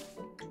make it.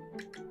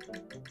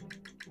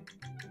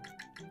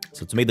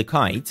 So to make the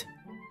kite...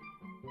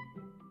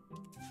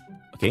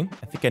 Okay,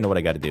 I think I know what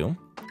I gotta do.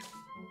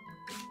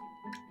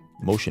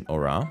 Motion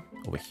aura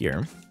over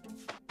here.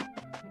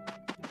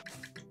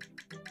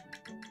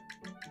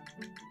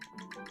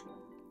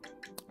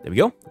 There we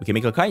go. We can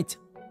make a kite.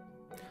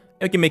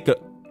 And we can make a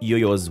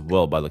yo-yo as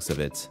well by the looks of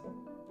it.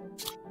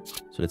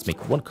 So let's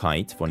make one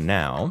kite for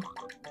now.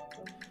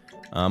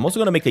 I'm also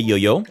gonna make a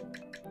yo-yo,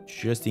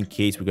 just in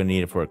case we're gonna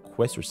need it for a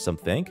quest or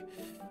something.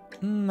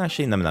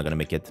 Actually, I'm not gonna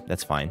make it.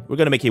 That's fine. We're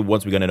gonna make it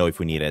once we're gonna know if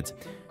we need it.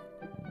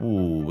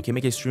 Ooh, we can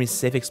make extremely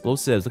safe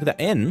explosives. Look at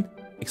that N.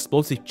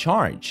 Explosive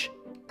charge.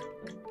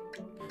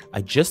 I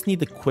just need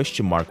the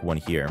question mark one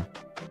here.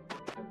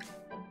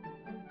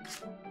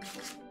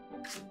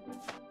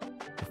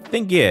 The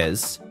thing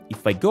is,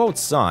 if I go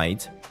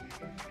outside,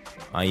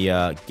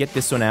 I get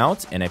this one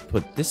out and I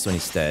put this one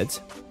instead.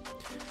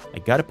 I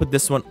gotta put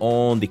this one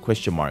on the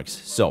question marks.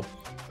 So,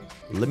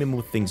 let me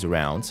move things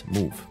around.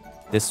 Move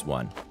this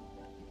one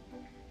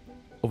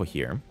over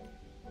here.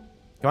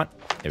 Come on.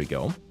 There we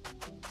go.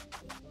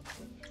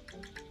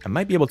 I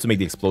might be able to make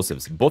the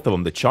explosives. Both of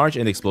them, the charge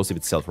and the explosive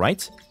itself,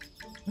 right?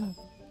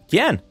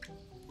 Can.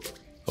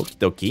 Okie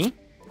dokie.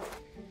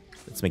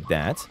 Let's make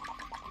that.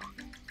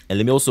 And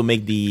let me also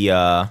make the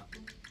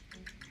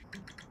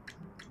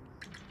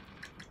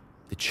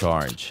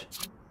charge.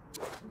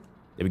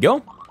 There we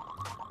go.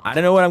 I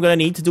don't know what I'm gonna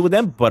need to do with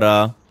them,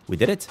 but we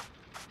did it.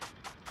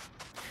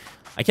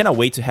 I cannot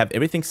wait to have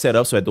everything set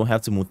up so I don't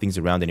have to move things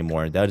around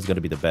anymore. That is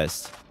gonna be the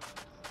best.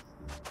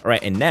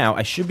 Alright, and now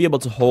I should be able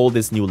to hold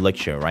this new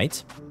lecture,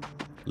 right?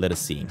 Let us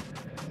see.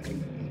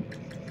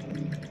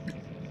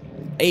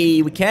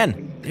 Hey, we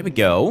can. There we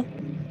go.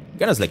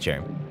 Got us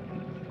lecture.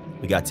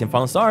 We got 10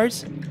 final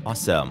stars.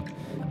 Awesome.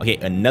 Okay,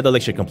 another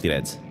lecture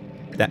completed.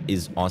 That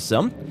is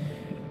awesome.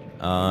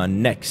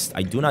 Next,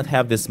 I do not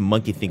have this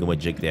monkey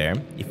thingamajig there.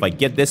 If I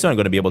get this one, I'm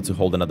going to be able to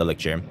hold another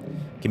lecture.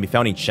 Can be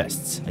found in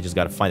chests. I just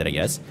got to find it, I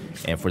guess.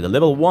 And for the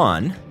level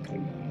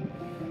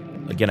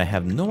 1, again, I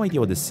have no idea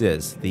what this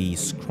is. The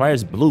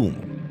Scryer's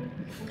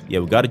Bloom. Yeah,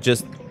 we got to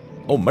just...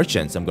 Oh,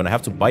 merchants. I'm going to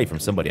have to buy it from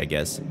somebody, I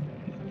guess.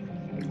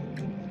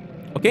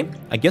 Okay,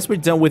 I guess we're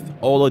done with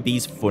all of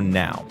these for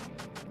now.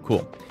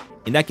 Cool.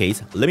 In that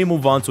case, let me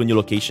move on to a new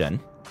location.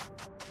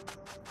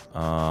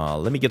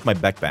 Let me get my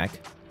backpack.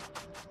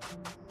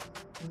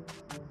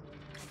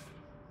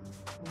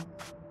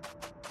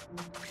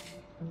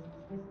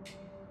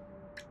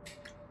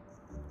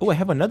 Oh, I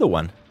have another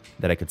one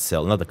that I could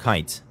sell. Another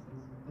kite.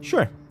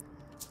 Sure.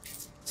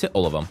 Sell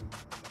all of them.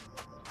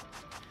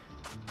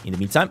 In the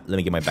meantime, let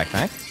me get my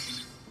backpack.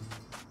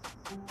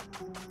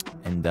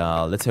 And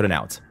let's head on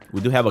out. We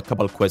do have a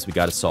couple of quests we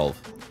gotta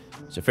solve.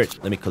 So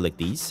first, let me collect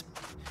these.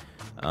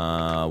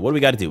 What do we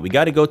gotta do? We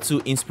gotta go to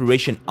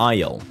Inspiration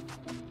Isle.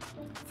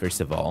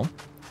 First of all.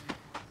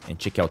 And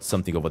check out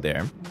something over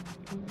there.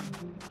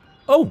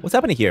 Oh, what's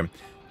happening here?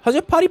 How's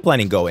your party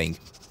planning going?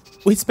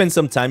 We spent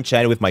some time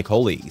chatting with my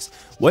colleagues.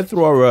 Went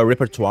through our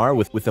repertoire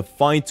with a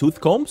fine-tooth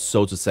comb,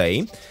 so to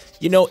say.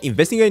 You know,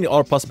 investigating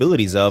our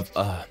possibilities of...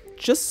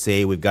 just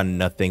say we've got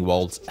nothing,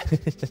 Walt.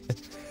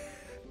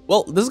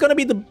 Well, this is gonna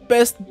be the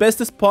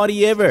bestest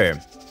party ever.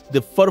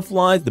 The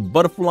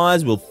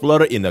butterflies will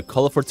flutter in a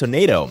colorful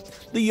tornado.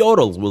 The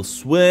yodels will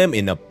swim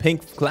in a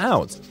pink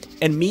cloud.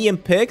 And me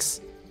and Pix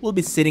will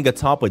be sitting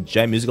atop a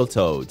giant musical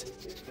toad.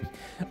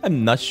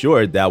 I'm not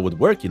sure that would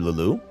work,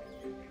 Lulu.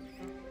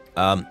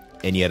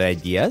 Any other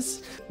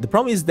ideas? The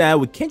problem is that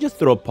we can't just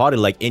throw a party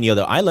like any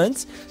other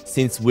islands.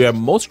 Since we are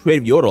most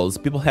creative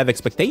yodels, people have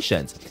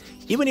expectations.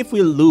 Even if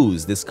we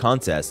lose this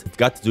contest, we've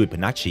got to do it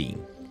panache.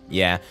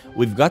 Yeah,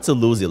 we've got to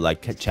lose it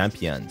like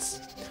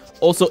champions.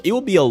 Also, it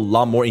would be a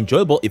lot more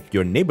enjoyable if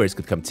your neighbors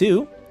could come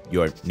too.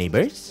 Your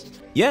neighbors?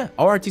 Yeah,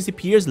 our artistic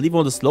peers live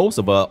on the slopes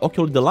of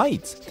ocular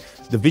delight.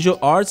 The visual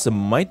arts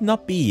might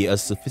not be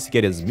as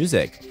sophisticated as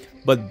music,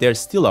 but they're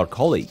still our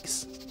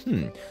colleagues.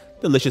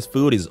 Delicious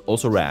food is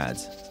also rad.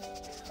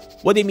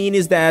 What they mean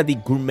is that the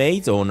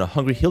gourmets on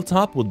Hungry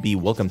Hilltop would be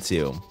welcome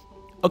too.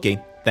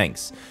 Okay,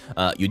 thanks.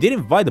 You did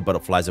invite the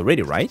butterflies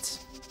already, right?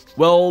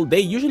 Well, they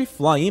usually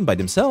fly in by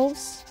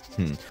themselves.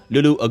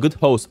 Lulu, a good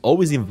host,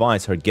 always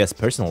invites her guests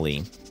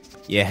personally.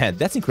 Yeah,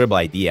 that's an incredible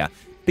idea.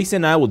 Pixie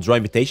and I will draw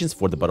invitations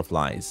for the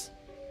butterflies.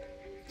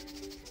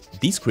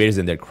 These creators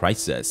and their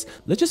crisis.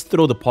 Let's just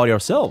throw the party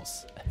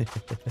ourselves.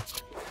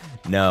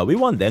 No, we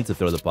want them to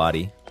throw the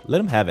party. Let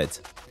them have it.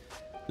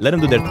 Let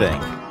them do their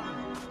thing.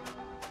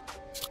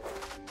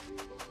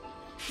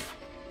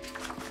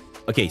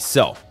 Okay,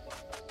 so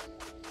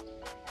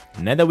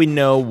now that we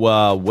know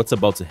what's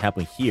about to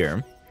happen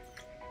here,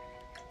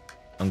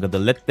 I'm gonna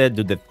let that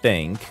do the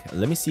thing.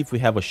 Let me see if we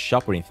have a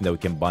shop or anything that we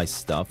can buy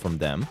stuff from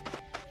them.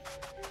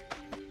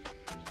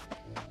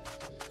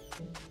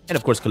 And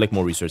of course, collect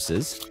more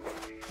resources.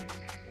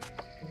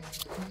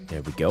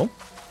 There we go.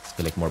 Let's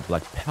collect more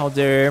black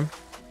powder.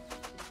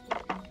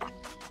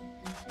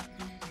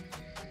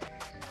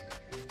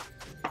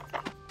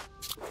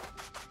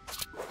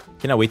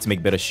 Cannot wait to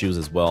make better shoes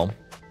as well,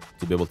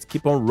 to be able to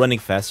keep on running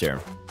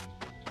faster.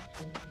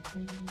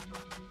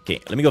 Okay,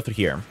 let me go through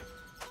here.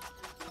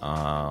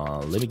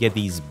 Let me get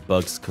these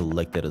bugs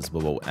collected as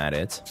well at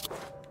it.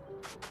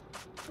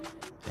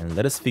 And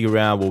let us figure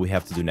out what we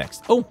have to do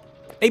next. Oh,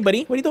 hey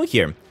buddy, what are you doing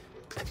here?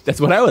 That's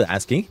what I was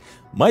asking.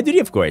 My duty,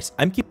 of course.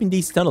 I'm keeping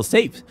these tunnels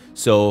safe.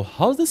 So,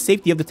 how's the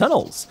safety of the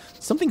tunnels?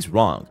 Something's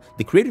wrong.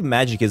 The creative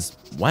magic is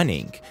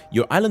waning.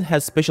 Your island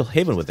has special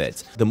haven with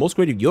it. The most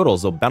creative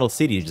yodels of Bandle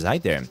City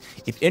reside there.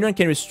 If anyone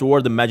can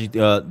restore the magic,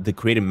 the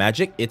creative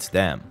magic, it's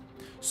them.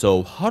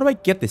 So, how do I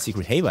get the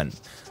secret haven?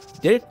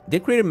 Their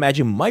creative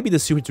magic might be the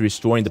secret to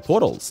restoring the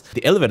portals.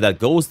 The elevator that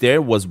goes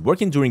there was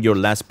working during your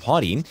last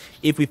party.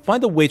 If we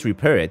find a way to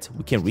repair it,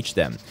 we can reach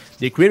them.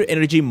 Their creative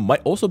energy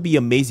might also be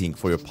amazing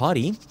for your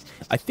party.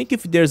 I think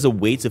if there's a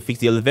way to fix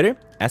the elevator,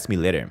 ask me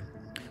later.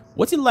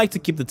 What's it like to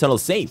keep the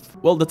tunnels safe?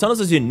 Well, the tunnels,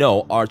 as you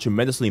know, are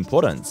tremendously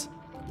important.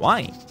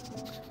 Why?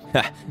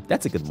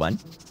 That's a good one.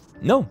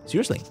 No,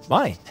 seriously,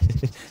 why?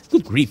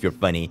 Good grief, you're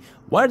funny.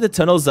 Why are the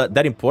tunnels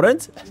that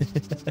important?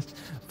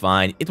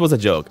 Fine, it was a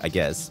joke, I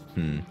guess.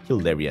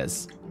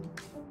 Hilarious.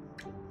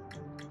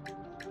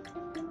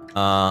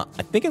 I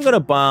think I'm gonna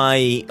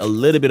buy a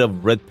little bit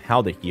of red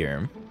powder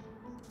here.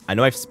 I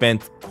know I've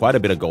spent quite a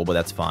bit of gold, but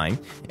that's fine.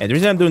 And the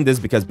reason I'm doing this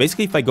is because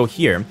basically if I go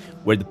here,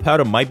 where the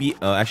powder might be...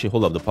 actually,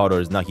 hold up, the powder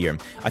is not here.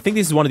 I think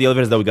this is one of the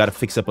elevators that we gotta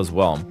fix up as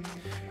well.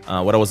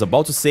 What I was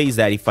about to say is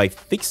that if I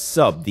fix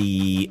up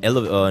the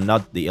elevator...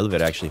 not the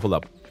elevator, actually, hold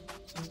up.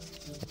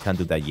 I can't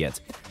do that yet.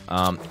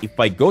 If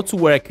I go to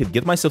where I could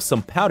get myself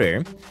some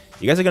powder,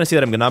 you guys are gonna see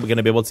that I'm not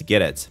gonna be able to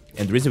get it.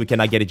 And the reason we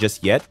cannot get it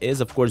just yet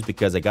is, of course,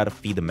 because I gotta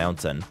feed the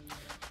mountain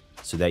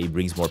so that it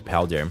brings more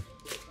powder.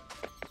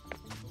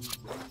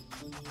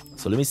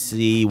 So let me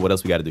see what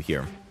else we gotta do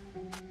here.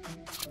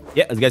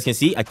 Yeah, as you guys can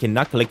see, I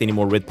cannot collect any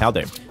more red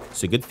powder.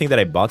 So good thing that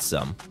I bought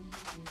some.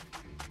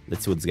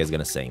 Let's see what this guy's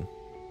gonna say.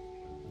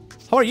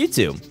 How are you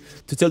two?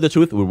 To tell the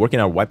truth, we're working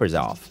our wipers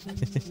off.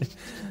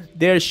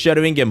 They're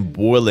shuddering and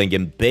boiling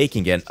and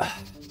baking and...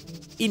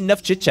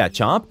 enough chit-chat,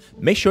 Chomp.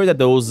 Make sure that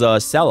those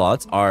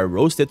salads are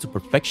roasted to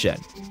perfection.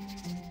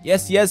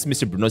 Yes, yes,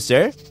 Mr. Bruno,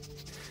 sir.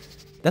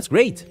 That's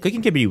great.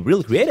 Cooking can be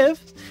real creative.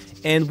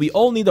 And we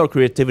all need our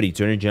creativity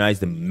to energize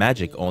the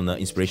magic on the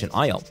Inspiration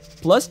Isle.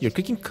 Plus, your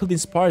cooking could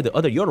inspire the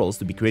other Yordles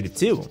to be creative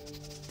too.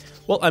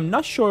 Well, I'm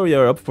not sure we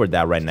are up for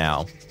that right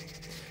now.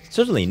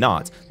 Certainly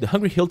not. The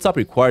Hungry Hilltop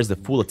requires the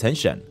full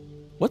attention.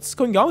 What's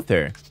going on with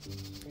her?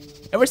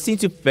 Ever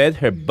since you fed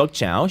her bug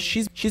chow,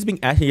 she's been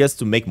asking us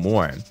to make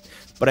more.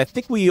 But I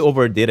think we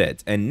overdid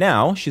it, and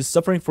now she's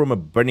suffering from a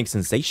burning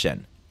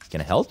sensation.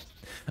 Can I help?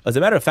 As a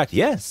matter of fact,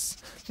 yes.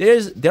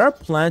 There are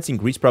plants in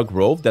Greensprout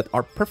Grove that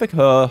are perfect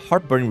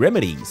heartburn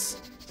remedies.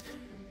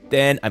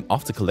 Then I'm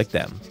off to collect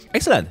them.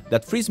 Excellent!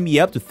 That frees me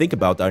up to think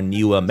about our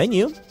new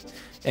menu.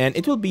 And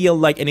it will be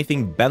unlike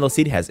anything Bandle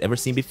City has ever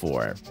seen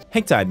before.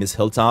 Hang tight, Miss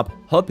Hilltop.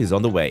 Help is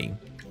on the way.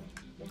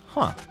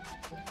 Huh.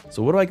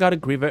 So what do I gotta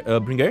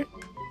bring her?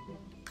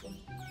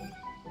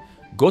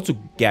 Go to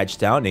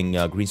Gadgetown in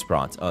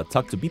Greensprout.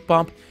 Talk to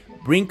Bebop.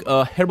 Bring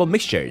herbal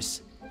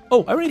mixtures.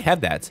 Oh, I already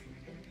have that.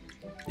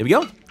 There we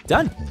go.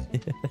 Done.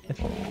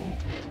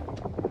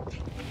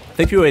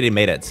 Think you already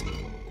made it.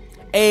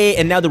 Hey,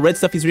 and now the red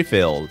stuff is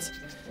refilled.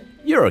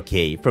 You're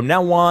okay. From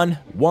now on,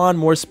 one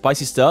more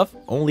spicy stuff,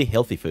 only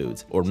healthy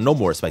food. Or no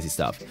more spicy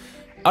stuff.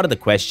 Out of the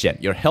question.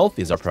 Your health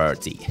is our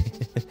priority.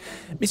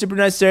 Mr.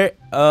 Brunei, sir,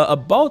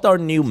 about our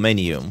new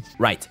menu.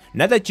 Right,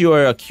 now that you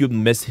are a cute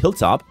Miss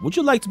Hilltop, would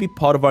you like to be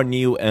part of our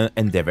new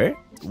endeavor?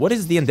 What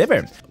is the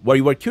endeavor? While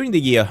you were curing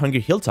the Hungry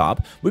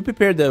Hilltop, we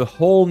prepared a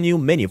whole new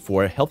menu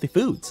for healthy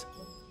foods.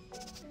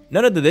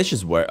 None of the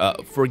dishes were,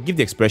 forgive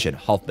the expression,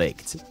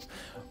 half-baked.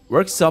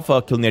 Works of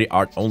culinary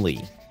art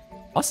only.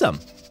 Awesome.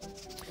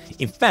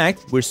 In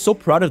fact, we're so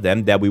proud of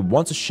them that we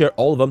want to share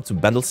all of them to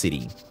Bandle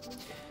City.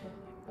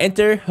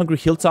 Enter Hungry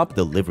Hilltop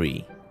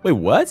Delivery. Wait,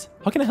 what?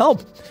 How can I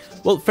help?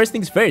 Well, first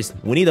things first,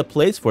 we need a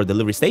place for a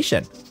delivery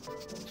station.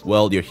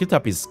 Well, your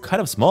hilltop is kind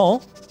of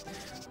small.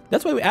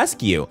 That's why we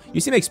ask you.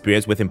 You seem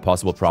experienced with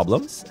impossible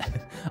problems.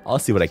 I'll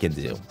see what I can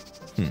do.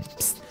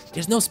 Psst,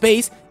 there's no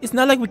space. It's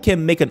not like we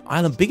can make an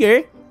island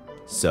bigger.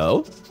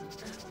 So,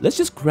 let's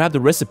just grab the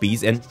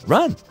recipes and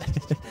run.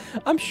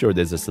 I'm sure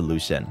there's a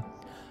solution.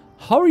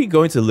 How are you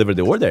going to deliver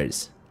the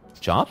orders?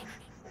 Job?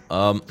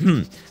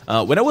 When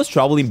I was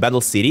traveling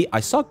Bandle City, I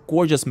saw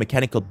gorgeous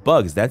mechanical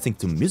bugs dancing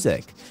to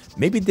music.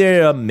 Maybe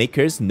their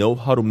makers know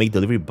how to make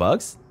delivery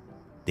bugs?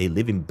 They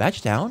live in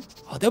Batch Town?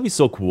 Oh, that'd be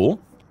so cool.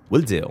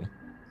 Will do.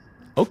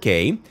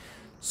 Okay,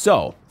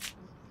 so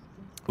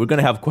we're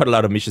gonna have quite a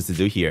lot of missions to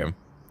do here.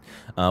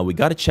 We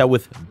gotta chat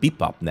with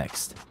Bebop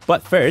next.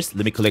 But first,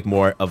 let me collect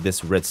more of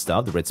this red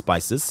stuff, the red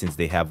spices, since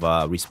they have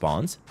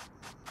respawns.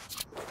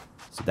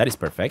 So that is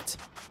perfect.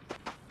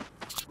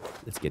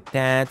 Let's get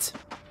that.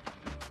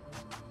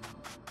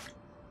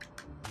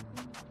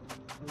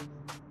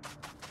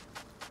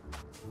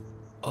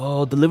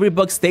 Oh, delivery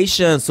bug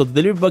station. So the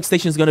delivery bug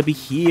station is gonna be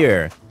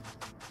here.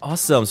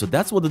 Awesome. So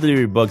that's what the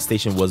delivery bug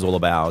station was all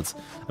about.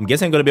 I'm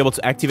guessing I'm gonna be able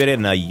to activate it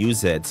and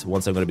use it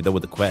once I'm gonna be done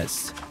with the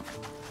quest.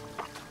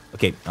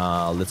 Okay,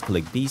 let's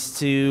collect these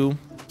two.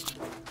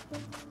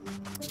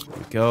 There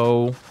we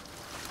go.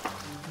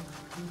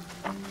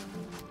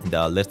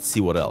 And let's see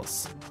what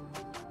else.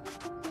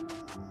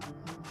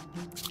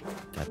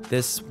 Got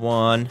this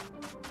one.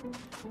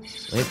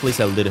 Let me place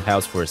that little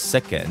house for a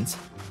second.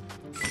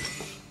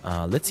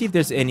 Let's see if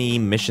there's any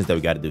missions that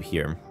we gotta do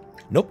here.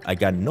 Nope, I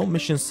got no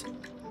missions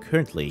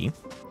currently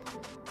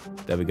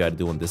that we gotta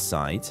do on this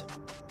side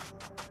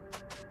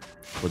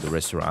for the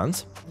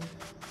restaurant.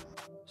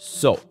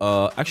 So,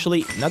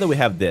 actually, now that we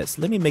have this,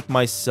 let me make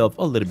myself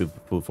a little bit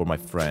of food for my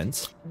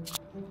friends.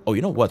 Oh,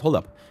 you know what? Hold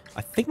up.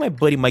 I think my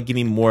buddy might give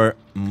me more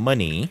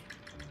money.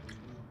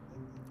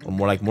 Or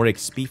more like more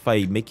XP if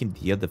I make him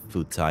the other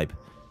food type.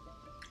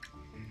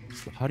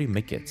 So how do you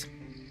make it?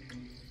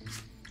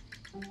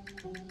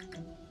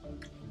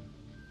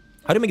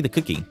 How do you make the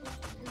cookie?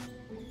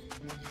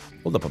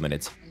 Hold up a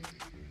minute.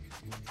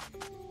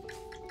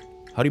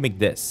 How do you make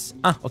this?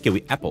 Ah, okay,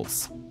 with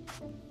apples.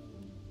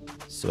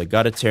 So I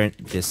gotta turn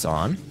this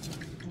on.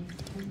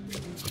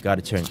 I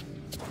gotta turn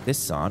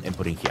this on and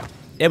put it here.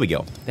 There we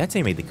go. That's how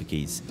you made the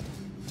cookies.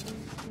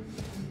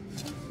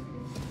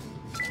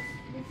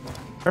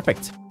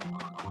 Perfect.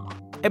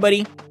 Hey,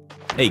 buddy.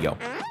 There you go.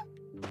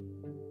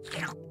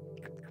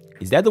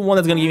 Is that the one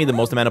that's gonna give me the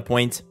most amount of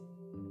points?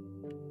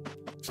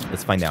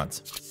 Let's find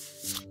out.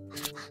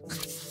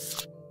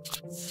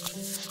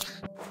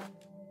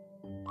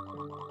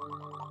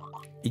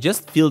 It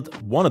just filled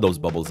one of those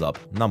bubbles up,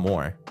 not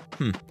more.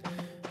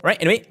 Right,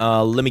 anyway,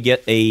 let me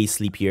get a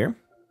sleep here.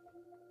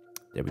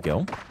 There we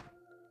go.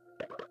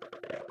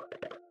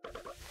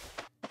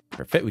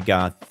 Perfect, we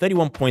got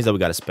 31 points that we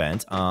gotta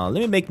spend. Let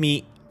me make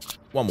me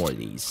one more of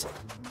these.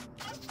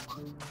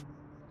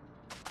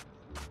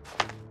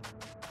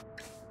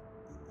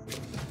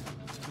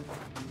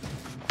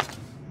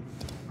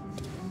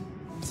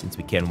 Since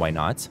we can, why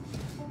not?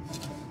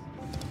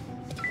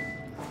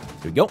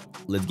 Here we go.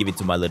 Let's give it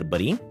to my little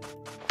buddy.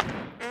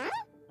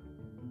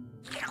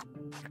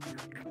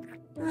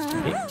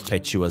 Okay,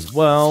 pet you as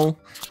well.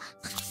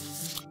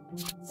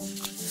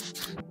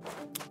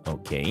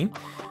 Okay.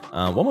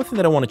 One more thing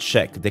that I want to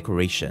check.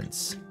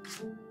 Decorations.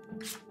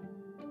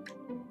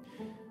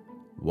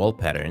 Wall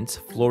patterns.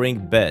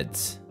 Flooring,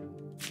 beds.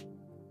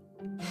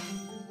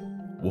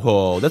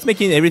 Whoa, that's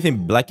making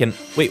everything black and...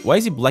 Wait, why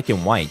is it black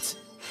and white?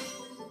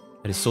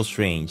 That is so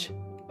strange.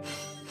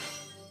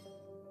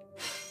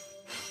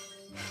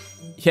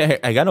 Yeah,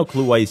 I got no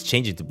clue why it's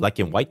changing to black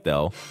and white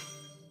though.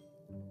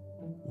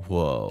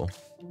 Whoa.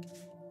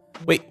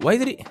 Wait, why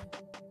did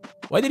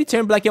it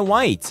turn black and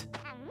white?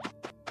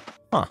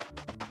 Huh.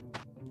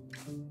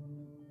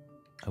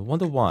 I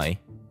wonder why.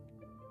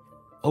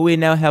 Oh, we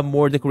now have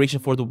more decoration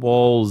for the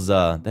walls.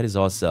 That is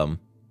awesome.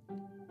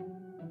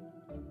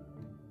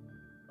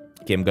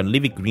 Okay, I'm gonna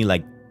leave it green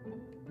like...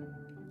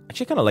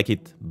 Actually, I kind of like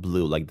it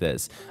blue like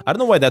this. I don't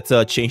know why that's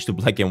changed to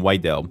black and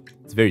white though.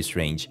 It's very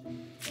strange.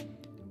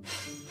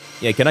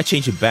 Yeah, I cannot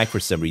change it back for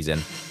some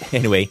reason.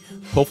 Anyway,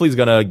 hopefully it's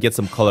gonna get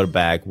some color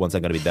back once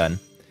I'm gonna be done.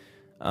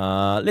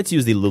 Let's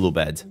use the Lulu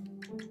bed.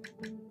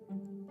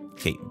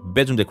 Okay,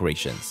 bedroom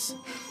decorations.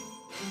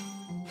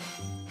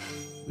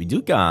 We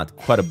do got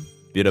quite a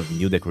bit of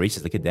new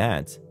decorations. Look at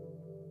that.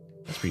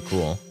 That's pretty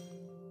cool.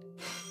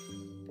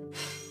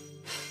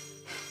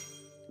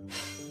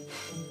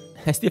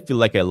 I still feel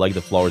like I like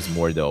the flowers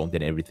more though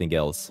than everything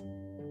else.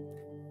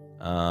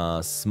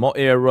 Small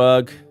air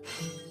rug.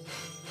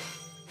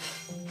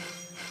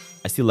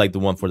 I still like the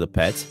one for the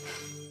pet.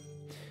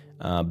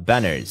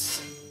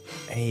 Banners.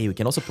 Hey, we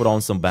can also put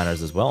on some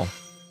banners as well.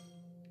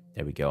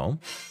 There we go.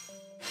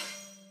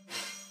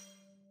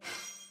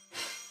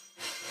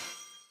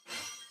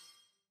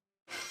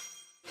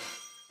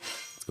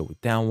 Let's go with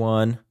that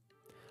one.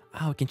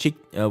 Oh, we can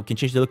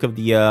change the look of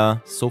the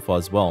sofa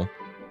as well.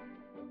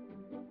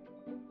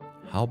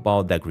 How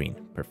about that green?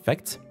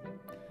 Perfect.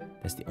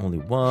 That's the only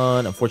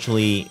one.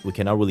 Unfortunately, we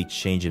cannot really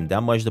change him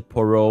that much. The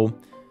Poro.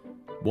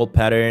 Wall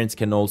patterns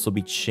can also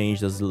be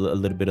changed as a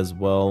little bit as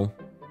well.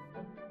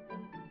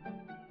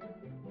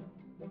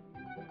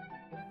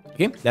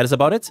 Okay, that is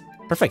about it.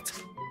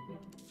 Perfect.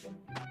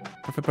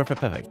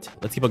 Perfect.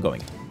 Let's keep on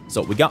going.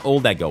 So we got all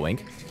that going.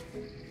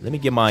 Let me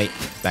get my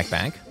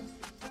backpack.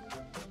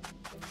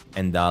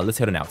 And let's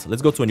head on out.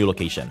 Let's go to a new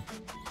location.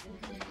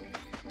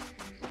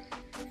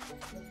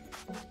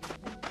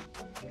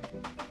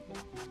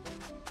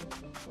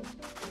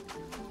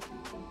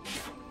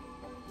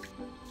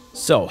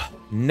 So,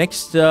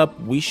 next up,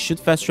 we should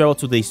fast travel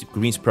to the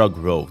Green Sprout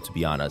Grove, to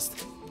be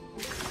honest.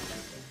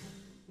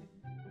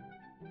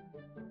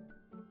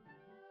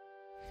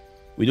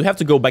 We do have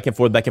to go back and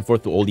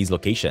forth to all these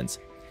locations.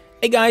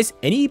 Hey guys,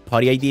 any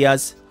party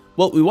ideas?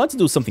 Well, we want to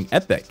do something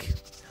epic,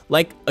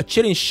 like a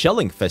chitin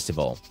shelling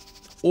festival,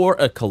 or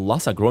a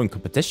Colossa growing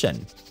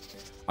competition.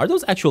 Are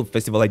those actual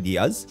festival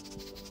ideas?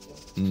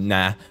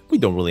 Nah, we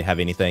don't really have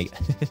anything.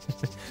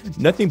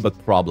 Nothing but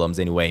problems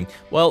anyway.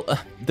 Well,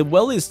 the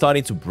well is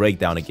starting to break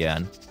down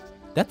again.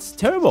 That's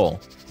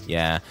terrible.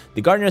 Yeah,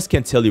 the gardeners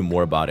can tell you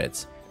more about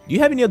it. Do you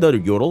have any other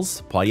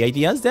Yodels party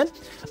ideas then?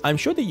 I'm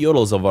sure the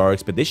Yodels of our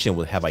expedition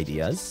will have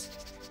ideas.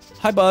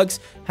 Hi Bugs,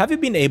 have you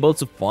been able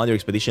to find your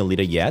expedition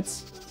leader yet?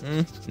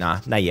 Nah,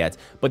 not yet,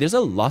 but there's a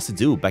lot to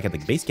do back at the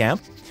base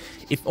camp.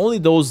 If only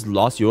those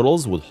lost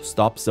Yodels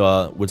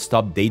would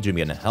stop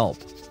daydreaming and help.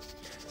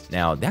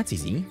 Now, that's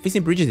easy.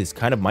 Fixing bridges is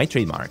kind of my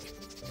trademark.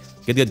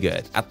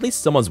 Good. At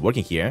least someone's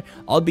working here.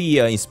 I'll be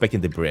inspecting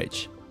the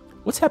bridge.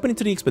 What's happening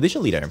to the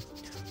expedition leader?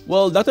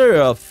 Well,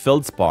 Dr.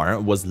 Feldspar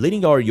was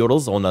leading our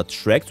Yodels on a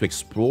trek to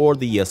explore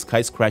the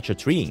Sky Scratcher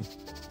tree.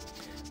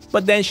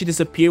 But then she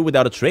disappeared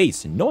without a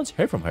trace. No one's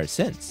heard from her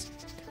since.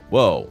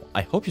 Whoa,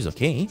 I hope she's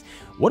okay.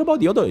 What about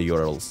the other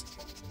Yodels?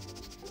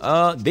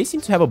 They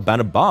seem to have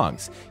abandoned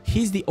Boggs.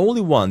 He's the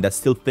only one that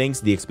still thinks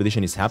the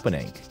expedition is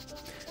happening.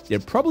 They're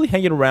probably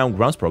hanging around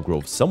Groundsprout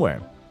Grove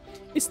somewhere.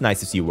 It's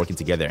nice to see you working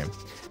together.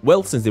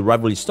 Well, since the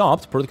rivalry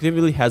stopped,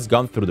 productivity has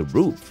gone through the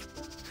roof.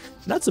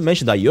 Not to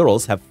mention that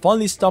Yodels have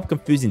finally stopped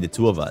confusing the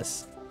two of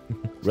us.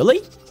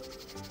 Really?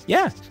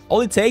 Yeah,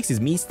 all it takes is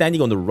me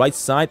standing on the right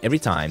side every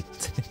time.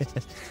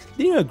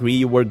 Didn't you agree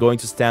you were going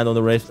to stand on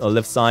the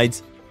left side?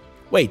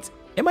 Wait,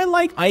 am I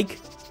like Ike?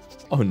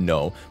 Oh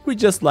no, we're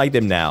just like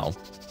them now.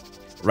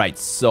 Right,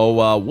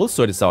 so we'll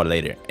sort this out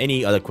later.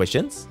 Any other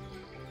questions?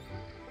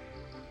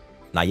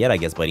 Not yet, I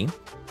guess, buddy.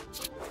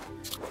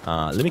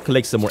 Let me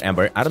collect some more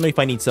amber. I don't know if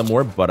I need some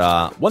more,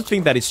 but one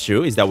thing that is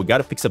true is that we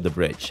gotta fix up the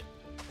bridge.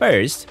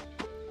 First,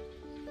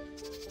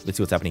 let's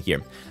see what's happening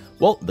here.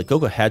 Well, the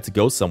cocoa had to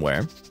go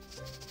somewhere.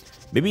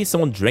 Maybe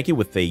someone drank it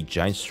with a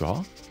giant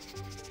straw?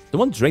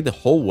 Someone drank the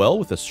whole well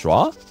with a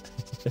straw?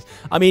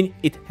 I mean,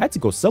 it had to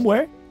go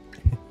somewhere.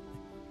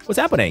 What's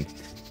happening?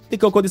 The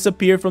cocoa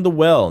disappeared from the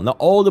well. Now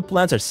all the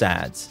plants are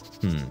sad.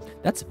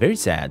 That's very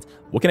sad.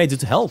 What can I do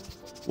to help?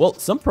 Well,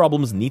 some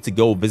problems need to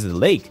go visit the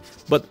lake,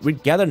 but we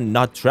gather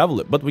not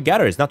travelers. But we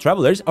gather as not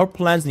travelers. Our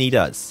plans need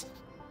us.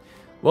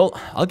 Well,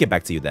 I'll get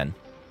back to you then.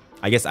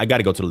 I guess I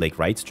gotta go to the lake,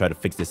 right, to try to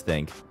fix this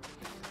thing.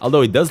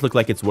 Although it does look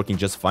like it's working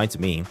just fine to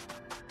me.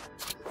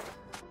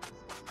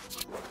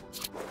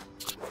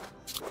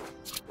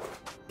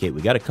 Okay,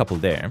 we got a couple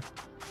there.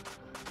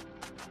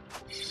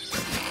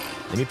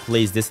 Let me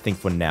place this thing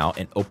for now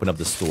and open up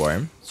the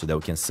store so that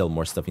we can sell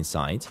more stuff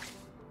inside.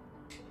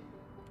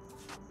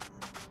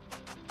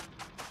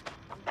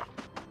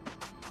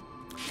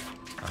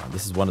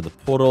 This is one of the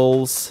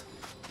portals.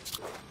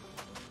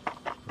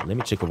 Let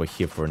me check over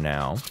here for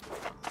now.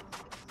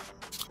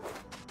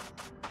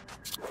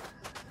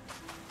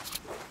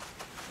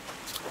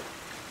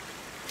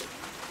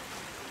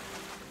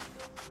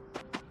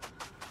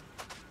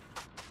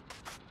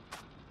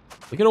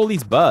 Look at all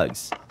these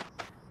bugs.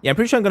 Yeah, I'm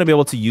pretty sure I'm going to be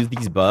able to use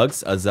these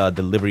bugs as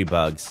delivery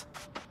bugs.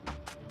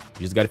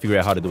 You just got to figure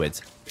out how to do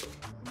it.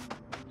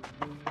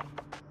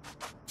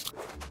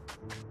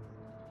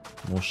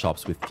 More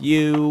shops with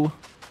you.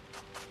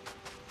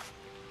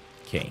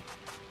 Okay.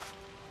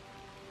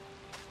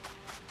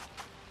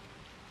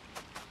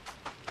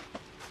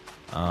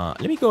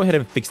 Let me go ahead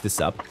and fix this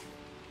up.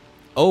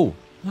 Oh,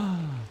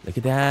 look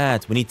at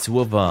that. We need two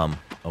of them.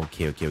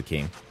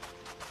 Okay.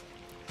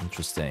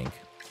 Interesting.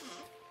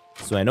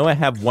 So I know I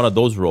have one of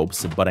those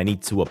ropes, but I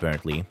need two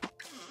apparently.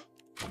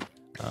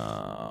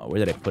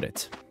 Where did I put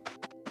it?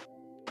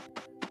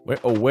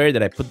 Where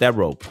did I put that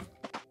rope?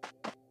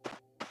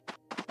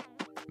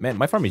 Man,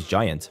 my farm is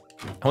giant.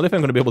 I wonder if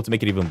I'm going to be able to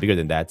make it even bigger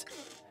than that.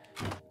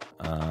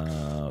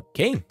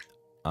 Okay.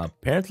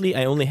 Apparently,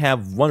 I only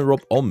have one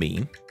rope on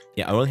me.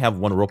 Yeah, I only have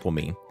one rope on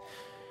me.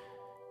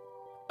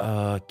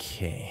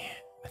 Okay.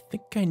 I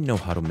think I know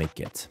how to make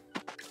it.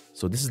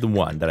 So this is the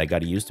one that I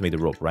got to use to make the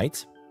rope,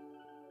 right?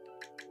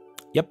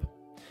 Yep.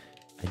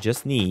 I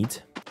just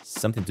need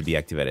something to be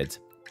activated.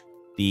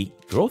 The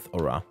growth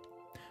aura.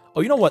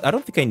 Oh, you know what? I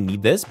don't think I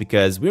need this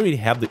because we already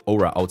have the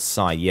aura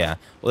outside. Yeah.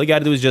 All I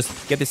gotta do is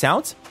just get this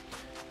out.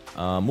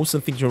 Move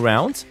some things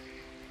around.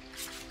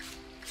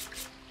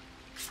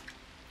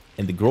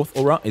 And the growth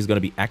aura is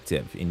gonna be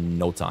active in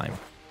no time.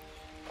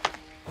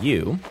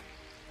 You.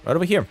 Right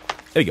over here.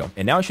 There we go.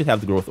 And now I should have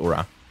the growth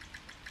aura.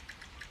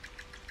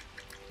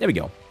 There we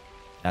go.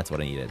 That's what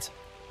I needed.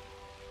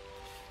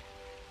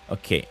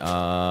 Okay,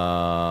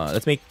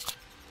 let's make...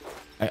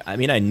 I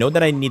mean, I know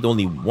that I need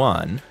only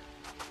one.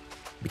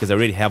 Because I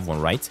already have one,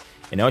 right?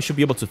 And now I should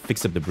be able to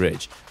fix up the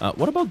bridge.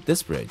 What about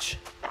this bridge?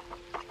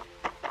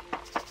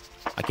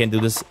 I can't do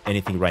this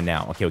anything right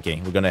now.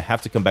 Okay. We're gonna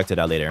have to come back to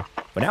that later.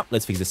 For now,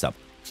 let's fix this up.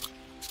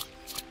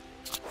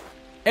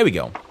 There we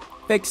go.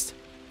 Fixed.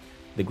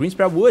 The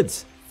Greensprout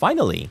Woods.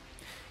 Finally.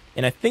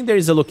 And I think there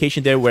is a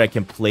location there where I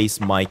can place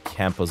my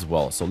camp as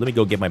well. So let me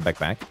go get my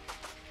backpack.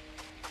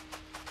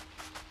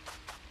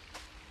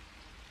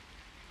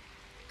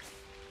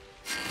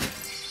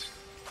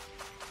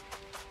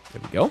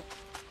 There we go.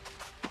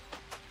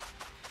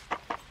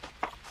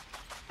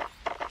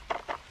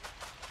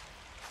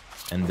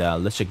 And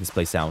let's check this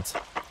place out.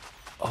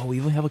 Oh, we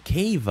even have a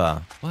cave.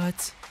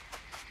 What?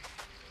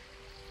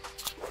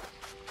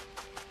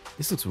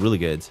 This looks really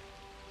good.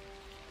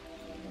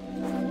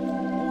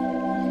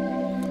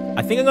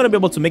 I think I'm gonna be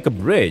able to make a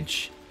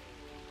bridge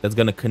that's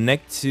gonna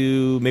connect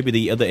to maybe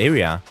the other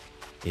area.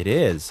 It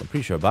is. I'm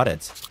pretty sure about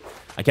it.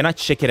 I cannot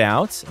check it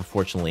out,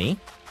 unfortunately.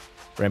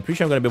 But I'm pretty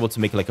sure I'm gonna be able to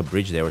make like a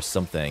bridge there or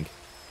something.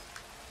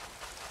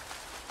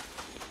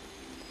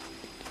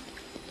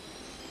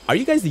 Are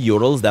you guys the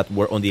Yodels that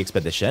were on the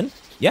expedition?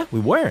 Yeah, we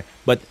were.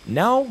 But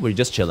now we're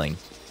just chilling.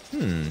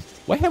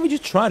 Why haven't you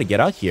tried to get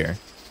out here?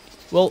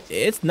 Well,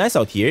 it's nice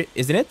out here,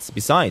 isn't it?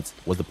 Besides,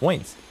 what's the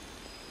point?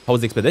 How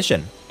was the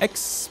expedition?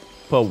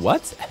 Expo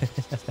what?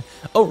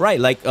 Oh, right,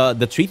 like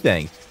the tree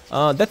thing.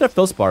 Dr.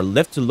 Feldspar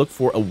left to look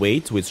for a way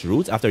to its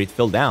roots after it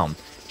fell down.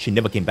 She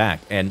never came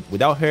back. And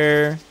without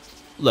her...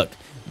 Look,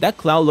 that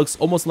cloud looks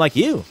almost like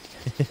you.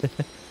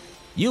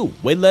 You,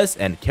 weightless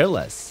and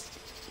careless.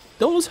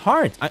 Don't lose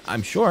heart,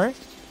 I'm sure.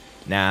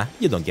 Nah,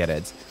 you don't get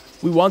it.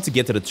 We want to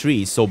get to the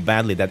tree so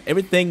badly that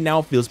everything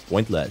now feels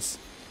pointless.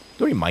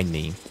 Don't remind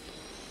me.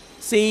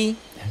 See?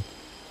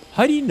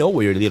 How do you know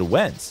where your leader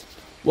went?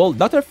 Well,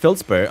 Dr.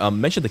 Feldspar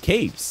mentioned the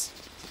caves.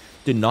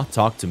 Do not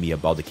talk to me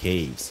about the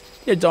caves.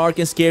 They're dark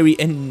and scary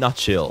and not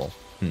chill.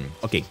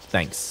 Okay,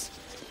 thanks.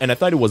 And I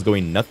thought it was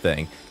going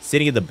nothing.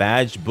 Sitting in the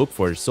badge book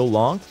for so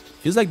long.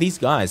 Feels like these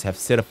guys have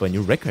set up a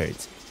new record.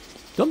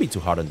 Don't be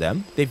too hard on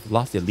them. They've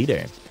lost their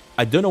leader.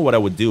 I don't know what I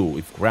would do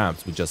if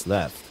Gramps would just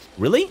left.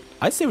 Really?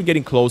 I'd say we're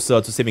getting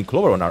closer to saving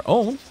Clover on our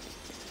own.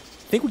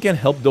 Think we can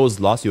help those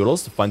lost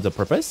Yodels to find the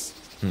purpose?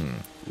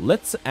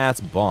 Let's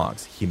ask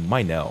Boggs. He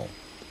might know.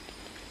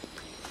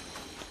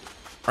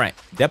 Alright,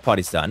 that part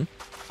is done.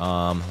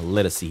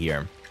 Let us see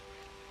here.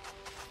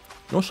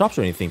 No shops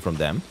or anything from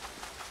them.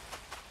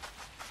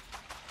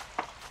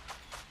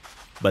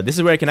 But this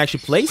is where I can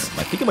actually place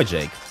my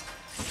thingamajig.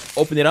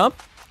 Open it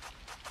up.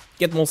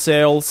 Get more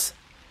sales.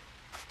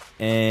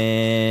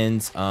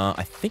 And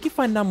I think if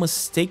I'm not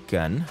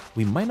mistaken,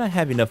 we might not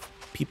have enough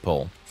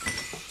people.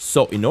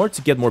 So in order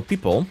to get more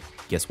people,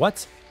 guess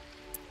what?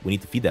 We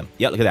need to feed them.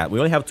 Yeah, look at that. We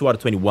only have 2 out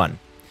of 21.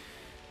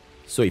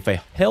 So if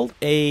I held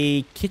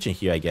a kitchen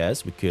here, I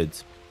guess we could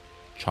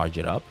charge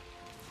it up.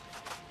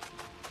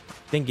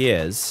 Thing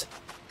is,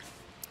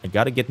 I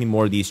gotta get me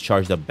more of these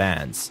charged up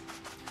bands.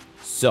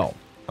 So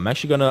I'm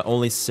actually gonna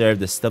only serve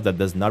the stuff that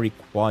does not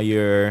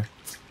require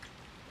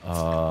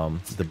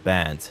the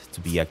band to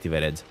be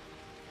activated.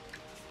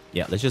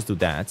 Yeah, let's just do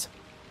that.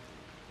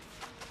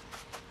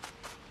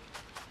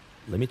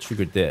 Let me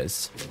trigger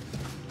this.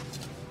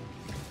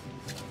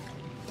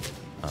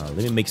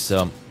 Let me make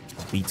some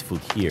beet food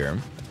here.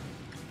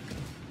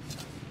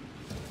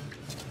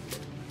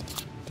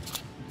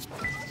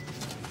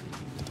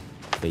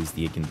 Place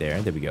the egg in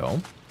there. There we go.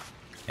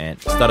 And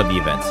start up the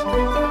event.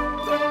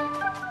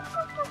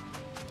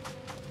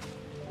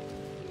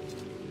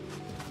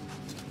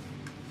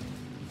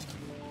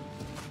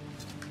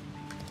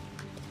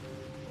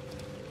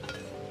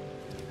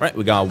 Alright,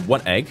 we got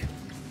 1 egg.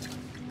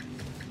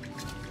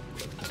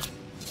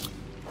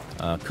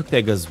 Cooked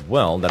egg as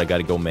well that I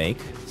gotta go make.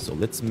 So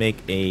let's make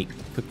a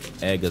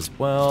cooked egg as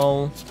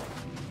well.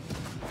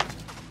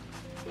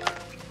 There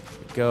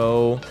we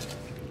go.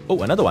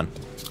 Oh, another one.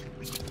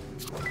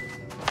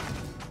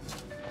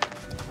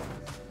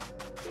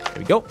 There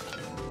we go.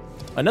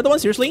 Another one,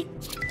 seriously?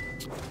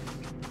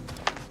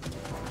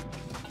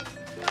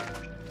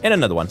 And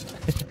another one.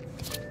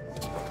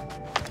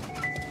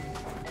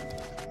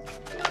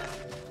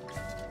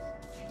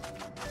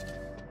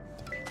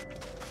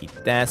 Eat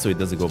that so it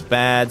doesn't go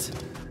bad.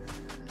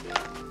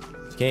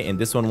 Okay, and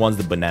this one wants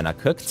the banana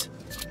cooked.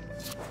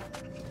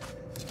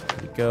 There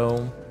we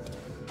go.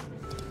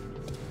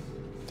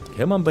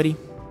 Come on, buddy.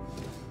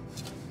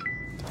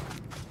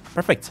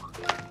 Perfect.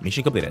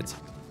 Mission completed.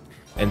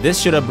 And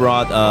this should have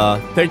brought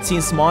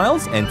 13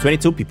 smiles and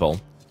 22 people.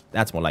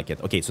 That's more like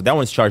it. Okay, so that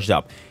one's charged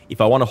up. If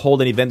I want to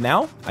hold an event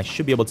now, I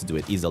should be able to do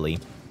it easily.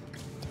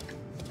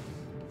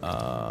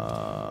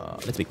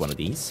 Let's make one of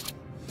these.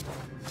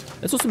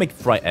 Let's also make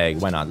fried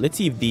egg. Why not? Let's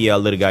see if the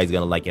little guy is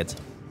gonna like it.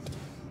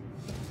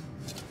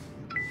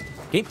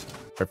 Okay,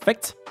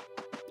 perfect.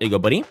 There you go,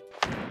 buddy.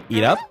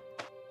 Eat up.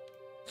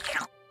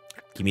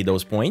 Give me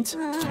those points.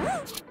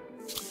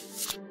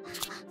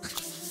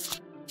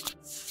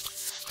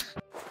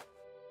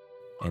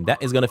 And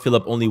that is gonna fill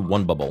up only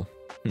 1 bubble.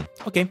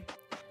 Okay.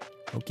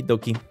 Okie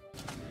dokie.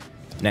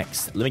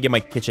 Next, let me get my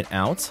kitchen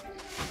out.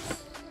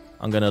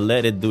 I'm gonna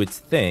let it do its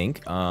thing.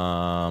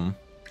 I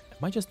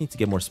might just need to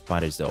get more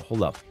spiders though.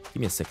 Hold up.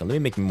 Give me a second. Let me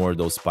make more of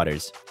those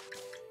spiders.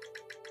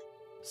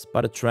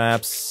 Spider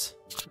traps.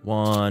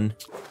 1,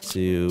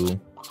 2,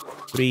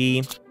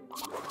 3,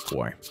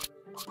 4.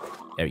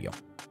 There we go.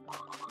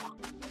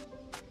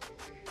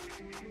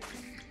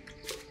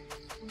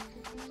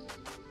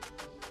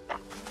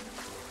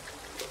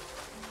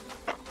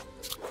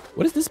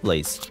 What is this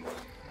place?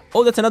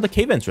 Oh, that's another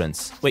cave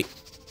entrance. Wait,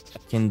 I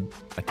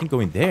can go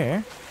in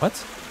there.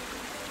 What?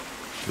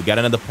 We got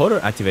another portal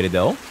activated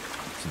though,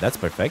 so that's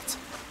perfect.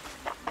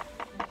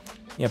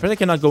 Yeah, apparently I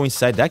cannot go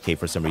inside that cave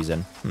for some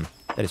reason.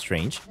 That is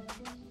strange.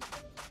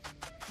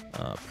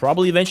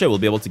 Probably eventually we'll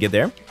be able to get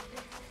there.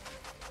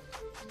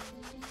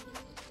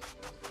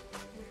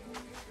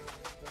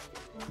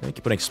 Let me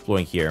keep on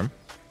exploring here.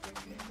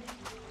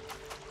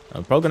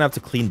 I'm probably gonna have to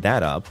clean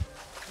that up.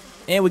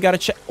 And we gotta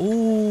check.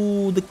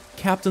 Oh, the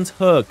captain's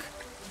hook.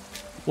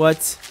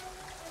 What?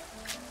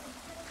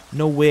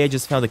 No way, I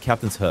just found the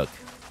captain's hook.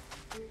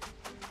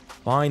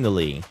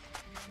 Finally.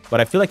 But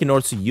I feel like in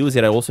order to use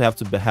it, I also have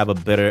to have a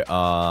better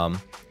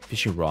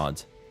fishing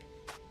rod.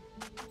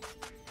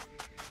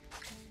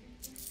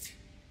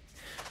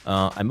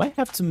 I might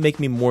have to make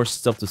me more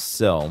stuff to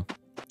sell.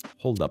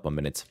 Hold up a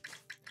minute.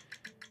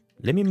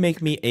 Let me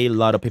make me a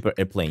lot of paper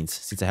airplanes,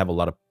 since I have a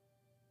lot of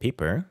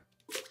paper.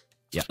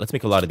 Yeah, let's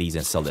make a lot of these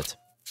and sell it.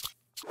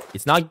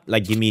 It's not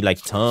like give me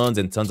like tons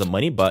and tons of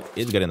money, but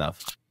it's good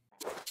enough.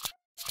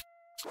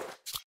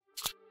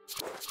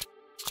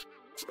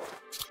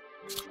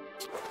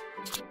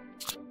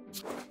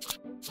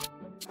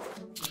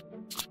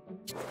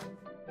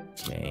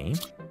 Okay.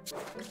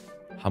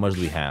 How much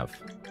do we have?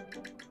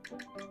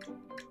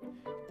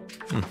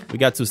 We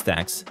got 2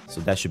 stacks,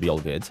 so that should be all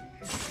good.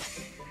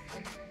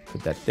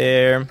 Put that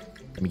there.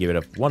 Let me get rid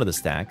of one of the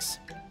stacks,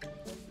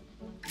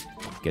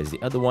 because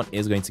the other one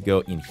is going to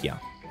go in here.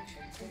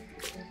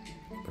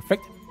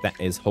 Perfect. That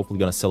is hopefully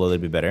going to sell a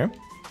little bit better.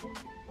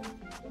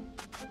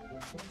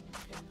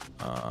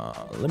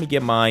 Let me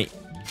get my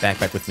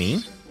backpack with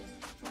me.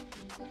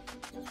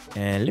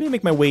 And let me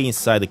make my way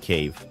inside the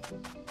cave.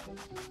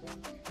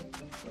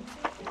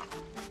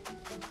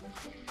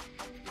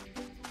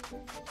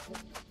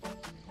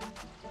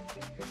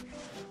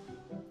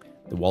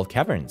 The wall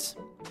caverns.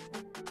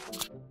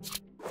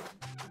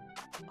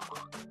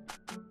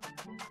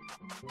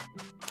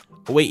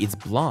 Oh wait, it's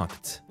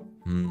blocked.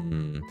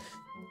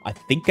 I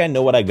think I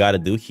know what I gotta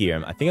do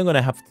here. I think I'm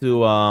gonna have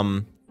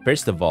to,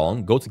 first of all,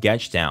 go to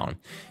Gadget Town.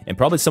 And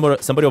probably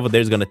somebody over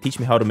there is gonna teach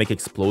me how to make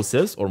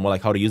explosives, or more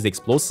like how to use the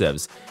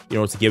explosives in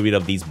order to get rid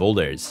of these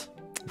boulders.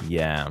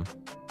 Yeah,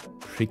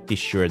 pretty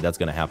sure that's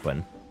gonna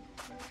happen.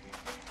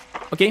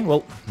 Okay,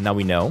 well, now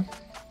we know.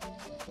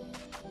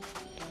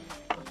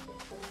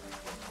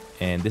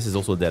 And this is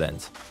also a dead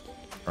end.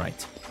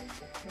 Right.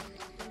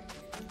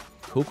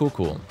 Cool, cool,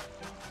 cool.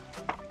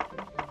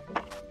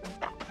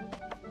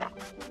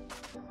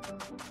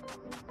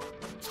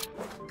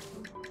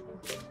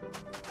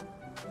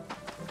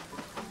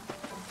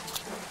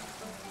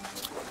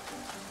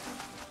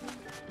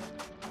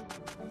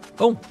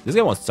 Oh, this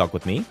guy wants to talk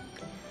with me.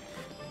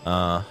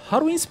 How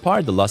do we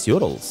inspire the lost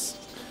yodels?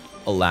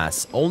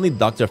 Alas, only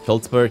Dr.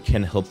 Feldspar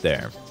can help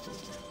there.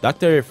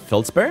 Dr.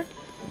 Feldspar?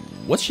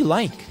 What's she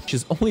like?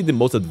 She's only the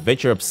most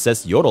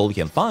adventure-obsessed yodel you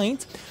can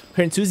find.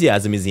 Her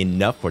enthusiasm is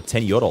enough for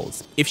 10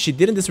 yodels. If she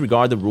didn't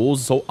disregard the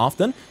rules so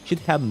often, she'd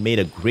have made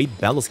a great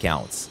battle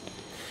scout.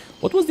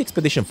 What was the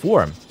expedition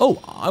for?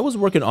 Oh, I was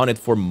working on it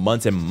for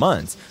months and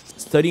months,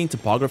 studying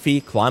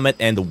topography, climate,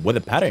 and weather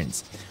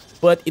patterns.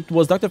 But it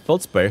was Dr.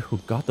 Feldspar who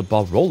got the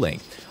ball rolling.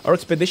 Our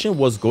expedition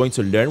was going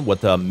to learn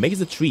what makes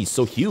the tree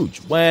so huge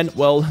when,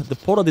 well, the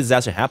portal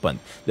disaster happened.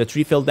 The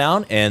tree fell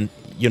down and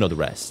you know the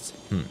rest.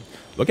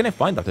 Where can I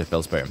find Dr.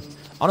 Feldspar?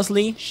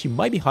 Honestly, she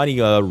might be hiding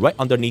right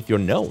underneath your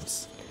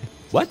nose.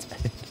 What?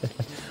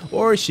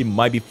 Or she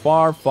might be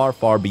far, far,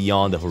 far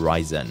beyond the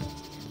horizon.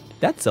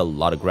 That's a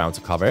lot of ground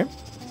to cover.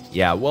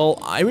 Yeah, well,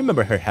 I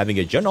remember her having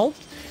a journal.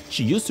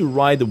 She used to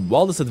write the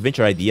wildest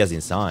adventure ideas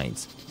inside.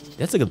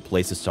 That's a good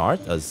place to start,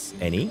 as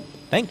any.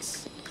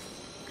 Thanks.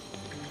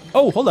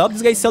 Oh, hold up.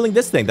 This guy's selling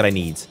this thing that I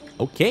need.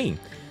 Okay.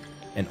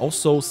 And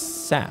also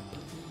sap.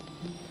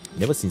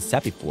 Never seen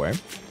sap before.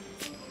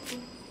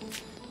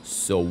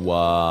 So,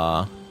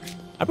 I'm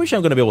pretty sure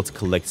I'm gonna be able to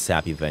collect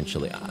sap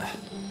eventually.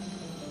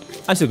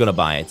 I'm still gonna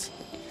buy it.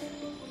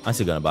 I'm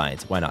still gonna buy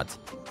it. Why not?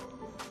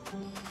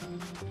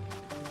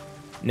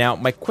 Now,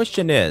 my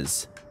question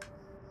is...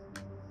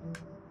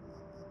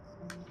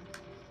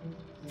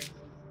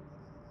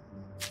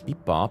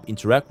 Bebop,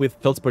 interact with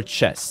Feldspar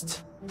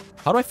chest.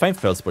 How do I find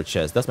Feldspar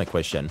chest? That's my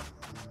question.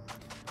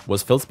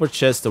 Was Feldspar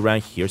chest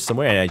around here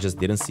somewhere and I just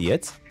didn't see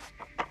it?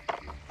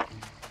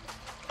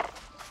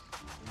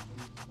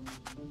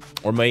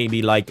 Or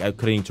maybe, like, I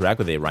couldn't interact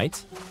with it,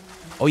 right?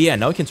 Oh yeah,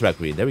 now I can interact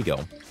with it. There we go.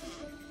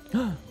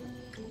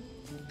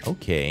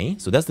 Okay,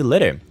 so that's the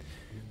letter.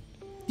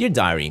 Dear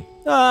Diary,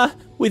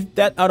 with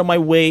that out of my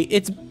way,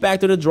 it's back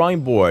to the drawing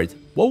board.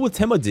 What will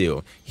Tema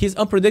do? He's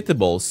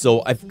unpredictable,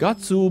 so I've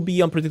got to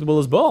be unpredictable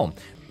as well.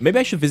 Maybe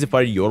I should visit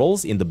Fire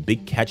Yodels in the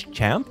Big Catch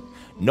Camp?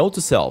 Note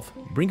to self,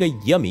 bring a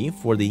yummy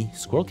for the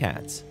squirrel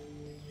cats.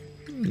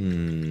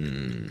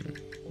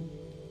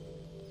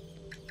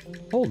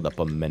 Hold up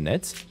a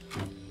minute.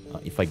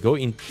 If I go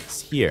in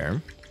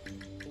here...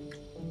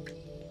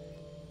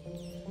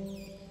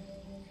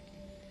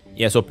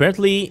 Yeah, so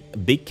apparently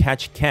Big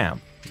Catch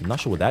Camp. I'm not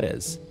sure what that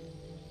is.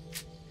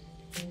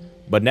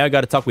 But now I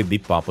gotta talk with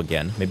Beep Pop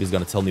again. Maybe he's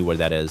gonna tell me where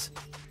that is.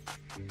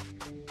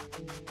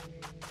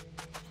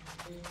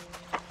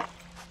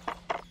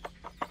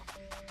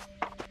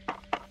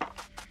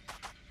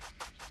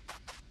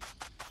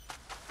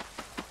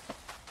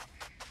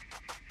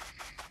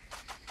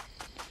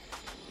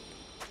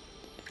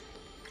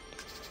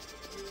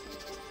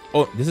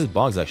 Oh, this is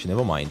Boggs actually,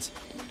 never mind.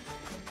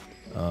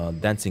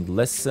 Dancing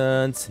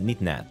lessons,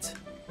 Neat-Nat.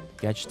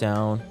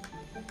 Gadgetown.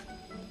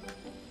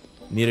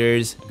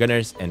 Knitters,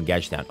 Gunners, and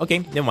Gadgetown. Okay,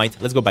 never mind.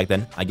 Let's go back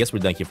then. I guess we're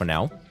done here for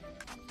now.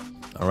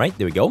 Alright,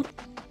 there we go.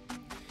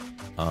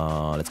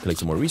 Let's collect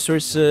some more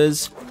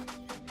resources.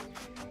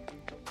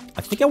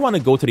 I think I want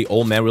to go to the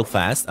old man real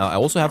fast. I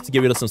also have to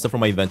get rid of some stuff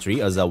from my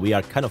inventory as we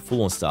are kind of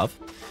full on stuff.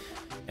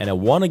 And I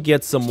want to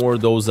get some more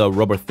of those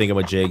rubber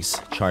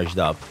thingamajigs charged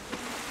up.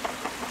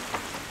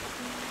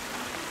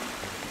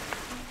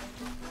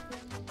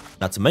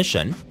 Not to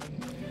mention,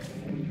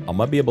 I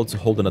might be able to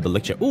hold another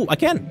lecture. Ooh, I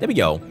can! There we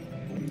go.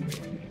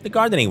 The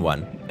gardening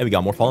one. And we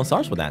got more fallen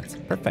stars for that.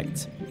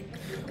 Perfect.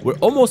 We're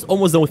almost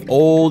done with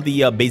all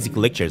the basic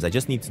lectures. I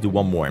just need to do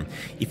one more.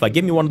 If I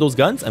get me one of those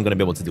guns, I'm gonna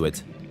be able to do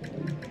it.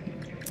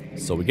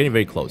 So we're getting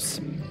very close.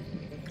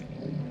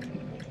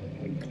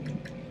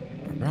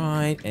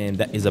 Alright, and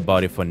that is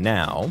about it for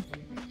now.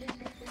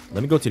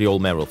 Let me go to the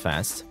old man real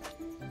fast.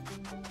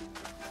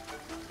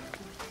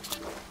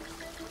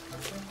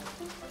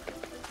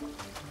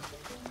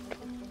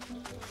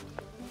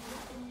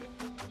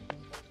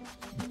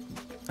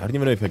 I don't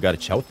even know if I gotta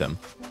chow them.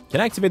 Can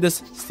I activate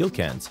this? Still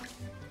can't.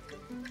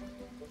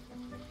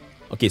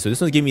 Okay, so this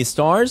one's giving me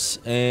stars,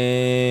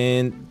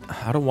 and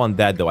I don't want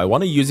that though. I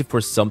want to use it for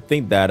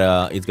something that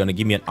is gonna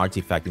give me an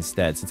artifact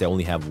instead, since I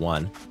only have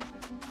one.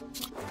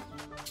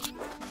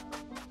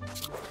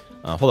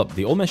 Hold up,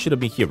 the old man should have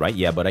been here, right?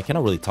 Yeah, but I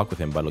cannot really talk with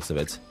him by the looks of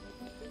it.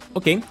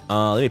 Okay,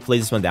 let me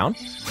place this one down.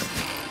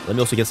 Let me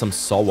also get some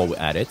salt while we're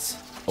at it.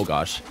 Oh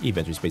gosh,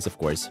 inventory space, of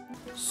course.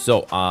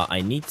 So,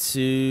 I need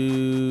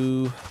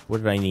to... What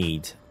did I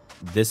need?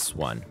 This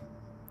one.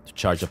 To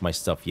charge up my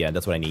stuff. Yeah,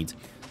 that's what I need.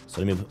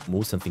 So, let me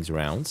move some things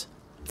around.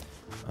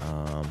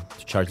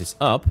 To charge this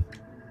up.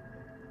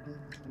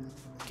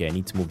 Okay, I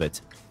need to move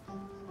it.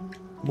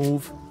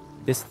 Move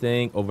this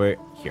thing over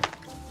here.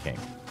 Okay.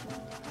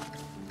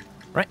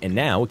 Right, and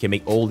now we can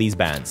make all these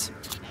bands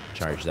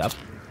charged up.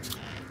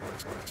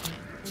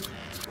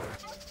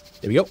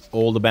 There we go.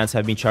 All the bands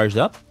have been charged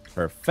up.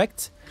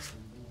 Perfect.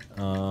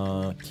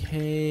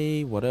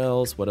 Okay, what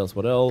else? What else?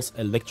 What else?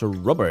 Electro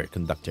rubber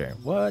conductor.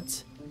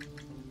 What?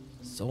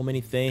 So many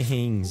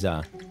things.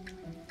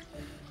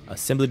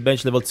 Assembly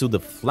bench level 2, the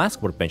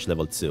flask workbench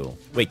level 2.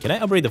 Wait, can I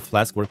upgrade the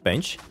flask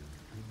workbench?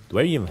 Do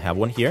I even have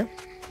one here?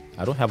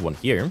 I don't have one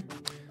here.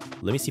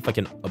 Let me see if I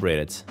can upgrade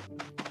it.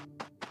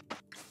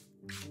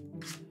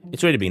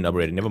 It's already been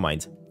upgraded, never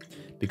mind.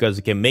 Because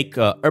we can make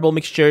herbal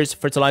mixtures,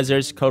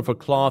 fertilizers, colorful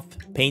cloth,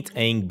 paint,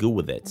 and goo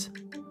with it.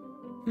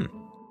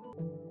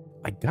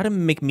 I gotta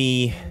make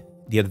me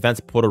the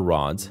advanced portal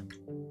rod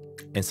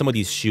and some of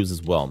these shoes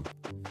as well.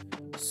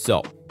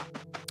 So,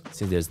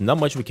 since there's not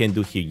much we can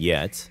do here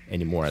yet,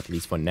 anymore, at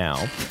least for now,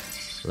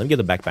 let me get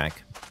the backpack.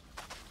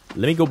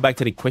 Let me go back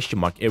to the question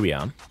mark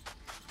area.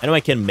 I know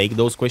I can make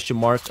those question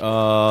mark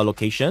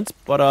locations,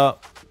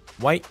 but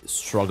why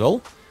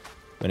struggle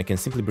when I can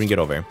simply bring it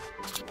over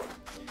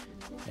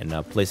and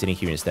place it in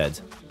here instead.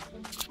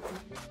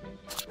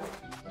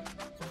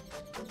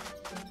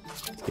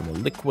 Let's get more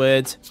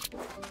liquid.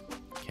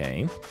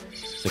 Okay,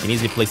 so I can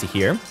easily place it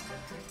here.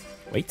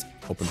 Wait,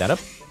 open that up.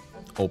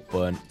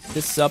 Open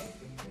this up.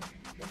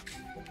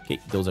 Okay,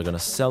 those are gonna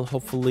sell,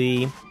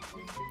 hopefully.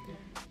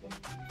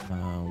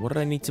 What did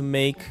I need to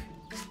make?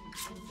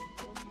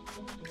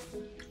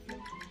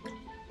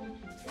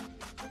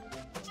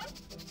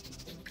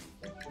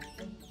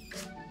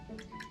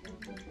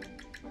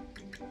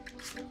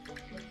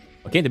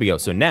 Okay, there we go.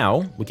 So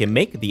now we can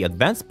make the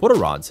advanced portal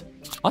rods.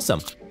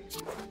 Awesome.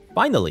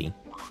 Finally.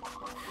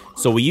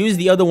 So we used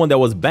the other one that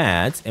was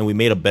bad, and we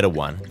made a better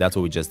one. That's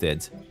what we just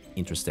did.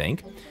 Interesting.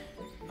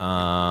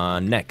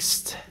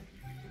 Next.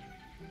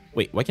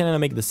 Wait, why can't I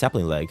make the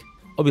sapling leg?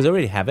 Oh, because I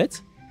already have it.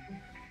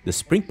 The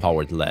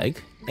spring-powered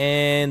leg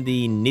and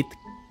the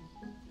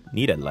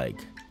needed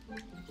leg.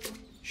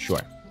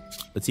 Sure.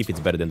 Let's see if it's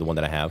better than the one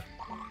that I have.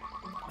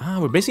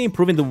 We're basically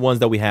improving the ones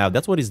that we have.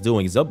 That's what it's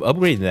doing. It's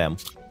upgrading them.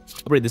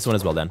 Upgrade this one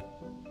as well then.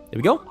 There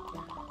we go.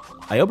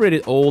 I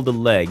upgraded all the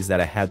legs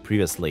that I had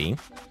previously.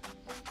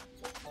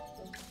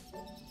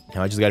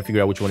 Now I just gotta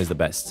figure out which one is the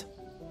best.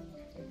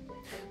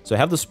 So I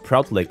have the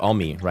sprout leg on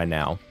me right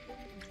now.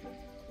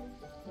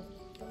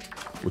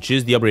 Which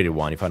is the upgraded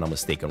one, if I'm not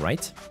mistaken,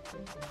 right?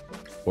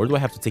 Or do I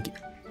have to take it?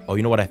 Oh,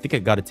 you know what? I think I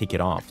gotta take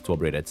it off to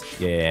upgrade it.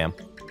 Yeah.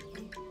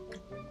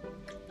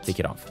 Take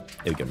it off.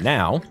 There we go.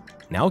 Now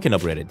I can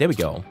upgrade it. There we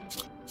go.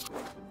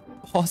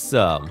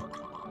 Awesome.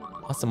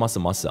 Awesome,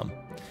 awesome, awesome.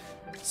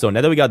 So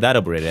now that we got that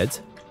upgraded.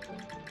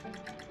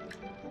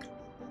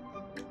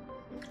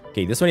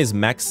 Okay, this one is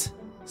max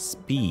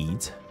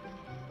speed.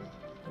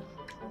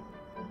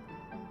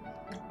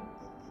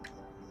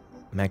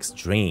 Max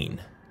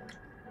drain.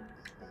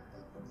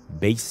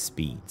 Base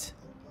speed.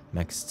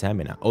 Max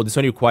stamina. Oh, this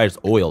one requires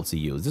oil to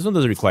use. This one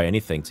doesn't require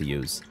anything to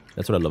use.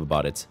 That's what I love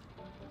about it.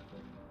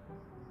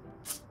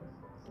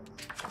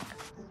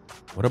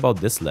 What about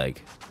this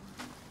leg?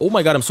 Oh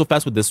my god, I'm so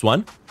fast with this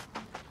one.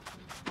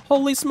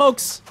 Holy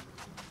smokes.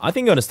 I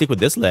think I'm gonna stick with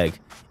this leg.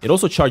 It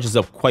also charges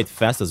up quite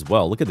fast as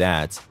well. Look at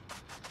that.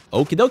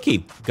 Okie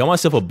dokie. Got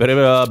myself a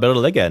better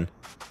leg again.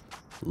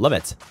 Love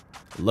it.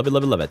 Love it,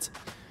 love it, love it.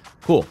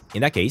 Cool.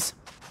 In that case,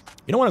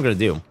 you know what I'm gonna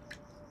do?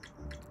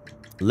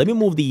 Let me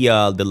move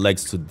the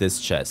legs to this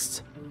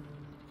chest.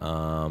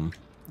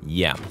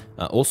 Yeah.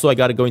 Also, I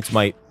gotta go into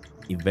my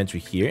inventory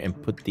here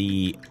and put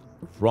the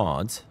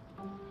rod.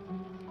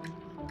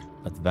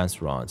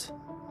 Advanced rod.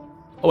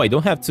 Oh, I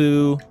don't have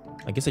to...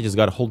 I guess I just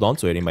gotta hold on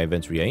to it in my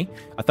inventory, eh?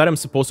 I thought I'm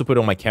supposed to put it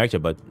on my character,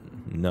 but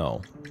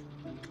no.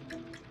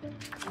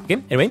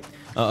 Okay, anyway.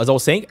 As I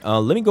was saying,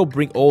 let me go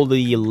bring all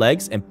the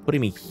legs and put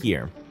them in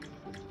here.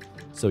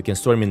 So we can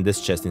store them in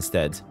this chest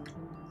instead.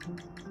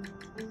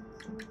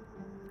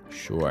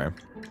 Sure.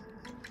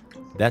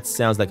 That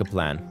sounds like a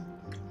plan.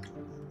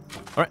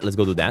 Alright, let's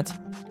go do that.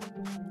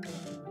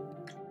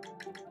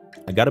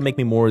 I gotta make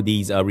me more of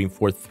these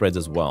reinforced threads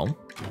as well.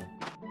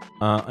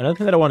 Another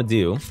thing that I want to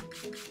do,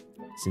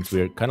 since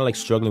we're kind of like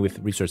struggling with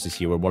resources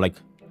here, we're more like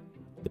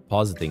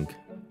depositing.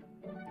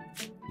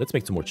 Let's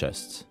make 2 more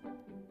chests.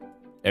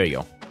 There you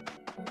go.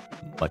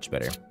 Much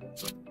better.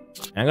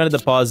 I'm gonna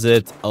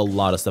deposit a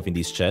lot of stuff in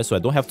these chests, so I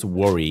don't have to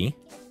worry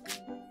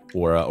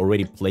for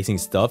already placing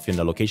stuff in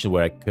a location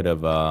where I could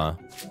have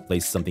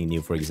placed something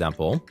new, for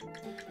example.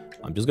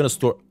 I'm just gonna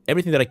store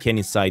everything that I can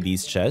inside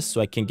these chests so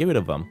I can get rid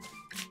of them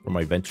from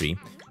my inventory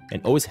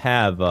and always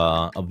have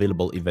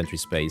available inventory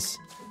space,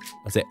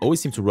 as I always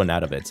seem to run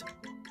out of it.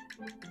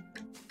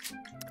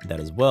 That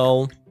as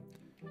well.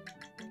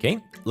 Okay,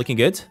 looking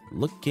good.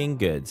 Looking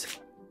good.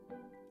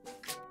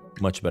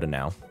 Much better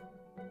now.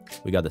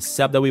 We got the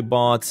sap that we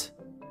bought.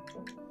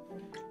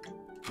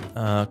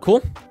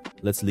 Cool.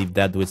 Let's leave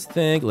that do its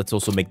thing. Let's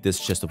also make this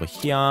chest over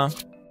here. I'm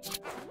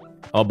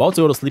about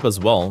to go to sleep as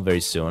well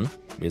very soon,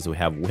 because we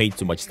have way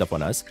too much stuff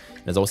on us.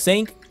 As I was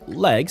saying,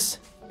 legs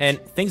and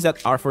things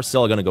that are for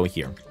sale are gonna go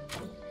here.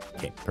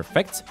 Okay,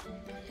 perfect.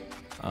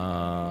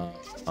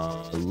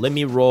 Let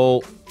me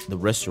roll the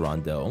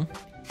restaurant though,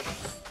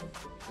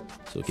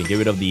 so we can get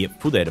rid of the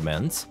food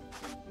elements,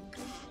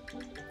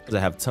 because I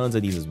have tons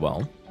of these as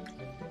well.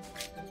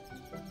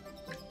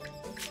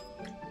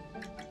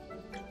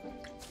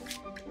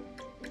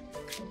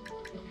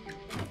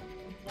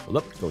 Hold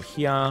up, go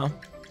here.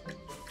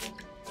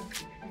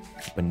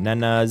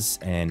 Bananas,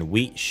 and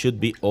we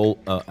should be all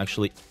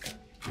actually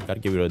gotta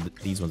get rid of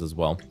these ones as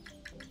well.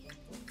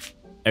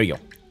 There we go.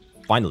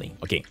 Finally.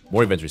 Okay,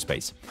 more inventory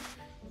space.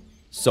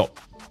 So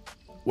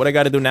what I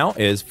gotta do now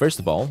is, first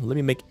of all, let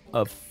me make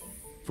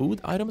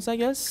food items, I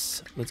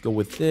guess. Let's go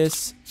with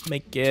this.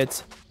 Make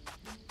it.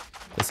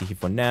 Let's see here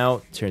for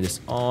now. Turn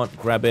this on.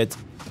 Grab it.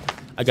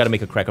 I gotta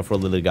make a cracker for a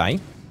little guy.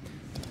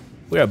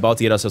 We're about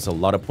to get ourselves a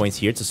lot of points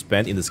here to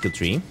spend in the skill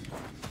tree.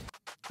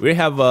 We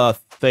have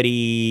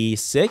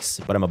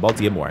 36, but I'm about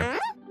to get more.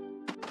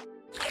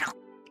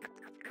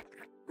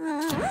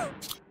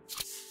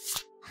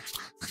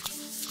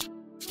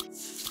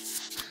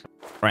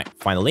 Alright,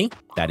 finally,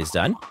 that is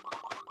done.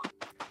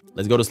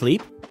 Let's go to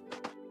sleep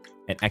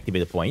and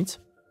activate the point.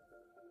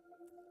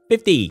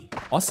 50!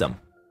 Awesome.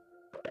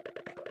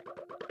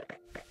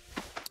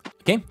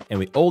 Okay, and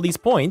with all these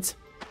points,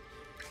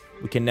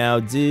 we can now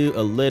do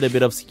a little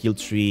bit of skill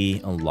tree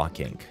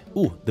unlocking.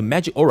 Ooh, the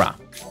magic aura.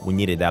 We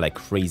needed that like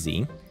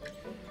crazy.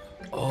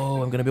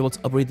 Oh, I'm gonna be able to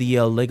upgrade the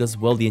leg as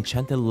well, the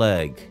enchanted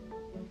leg.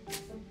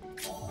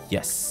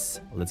 Yes,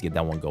 let's get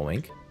that one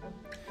going.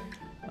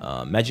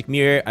 Magic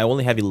mirror, I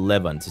only have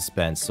 11 to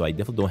spend, so I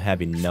definitely don't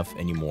have enough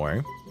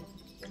anymore.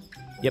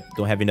 Yep,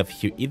 don't have enough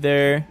here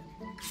either.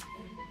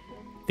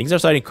 Things are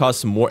starting to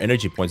cost more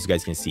energy points, as you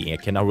guys can see. I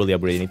cannot really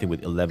upgrade anything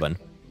with 11.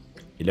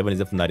 11 is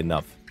definitely not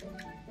enough.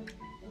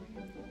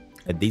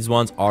 And these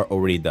ones are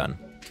already done.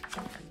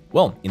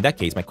 Well, in that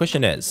case, my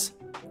question is,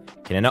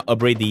 can I now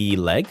upgrade the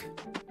leg?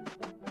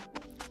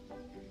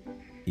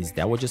 Is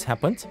that what just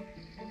happened?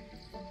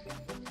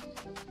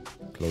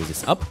 Close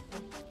this up.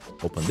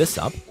 Open this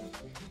up.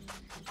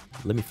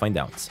 Let me find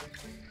out.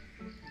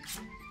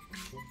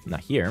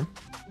 Not here.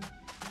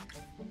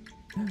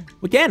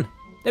 We can!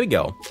 There we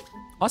go.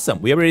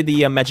 Awesome. We upgraded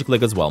the magic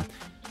leg as well.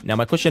 Now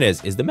my question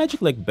is the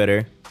magic leg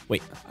better?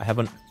 Wait, I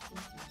haven't...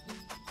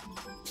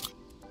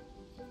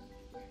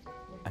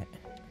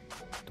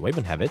 Do I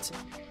even have it?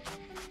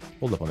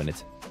 Hold up a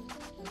minute.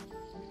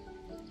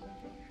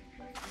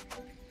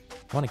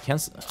 I want to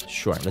cancel...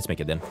 Sure, let's make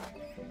it then.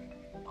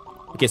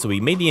 Okay, so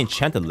we made the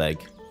enchanted leg.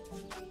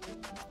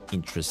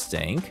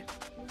 Interesting.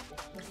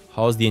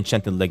 How's the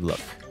enchanted leg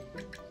look?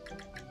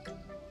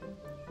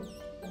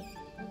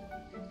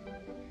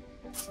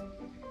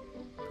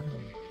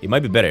 It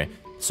might be better.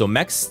 So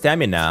max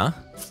stamina...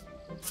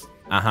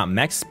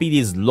 max speed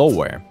is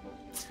lower.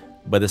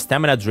 But the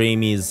stamina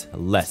drain is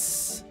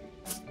less.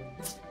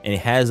 And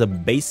it has a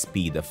base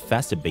speed, a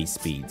faster base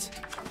speed.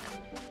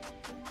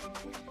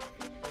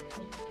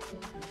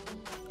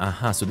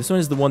 So this one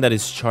is the one that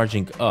is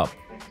charging up.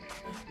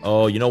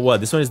 Oh, you know what?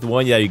 This one is the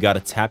one that you gotta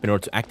tap in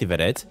order to activate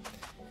it.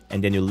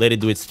 And then you let it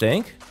do its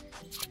thing.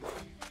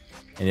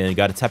 And then you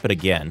gotta tap it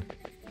again.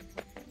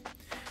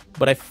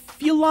 But I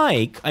feel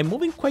like I'm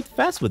moving quite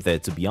fast with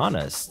it, to be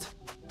honest.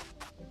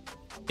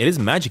 It is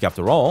magic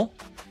after all.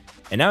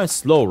 And now it's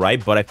slow,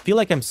 right? But I feel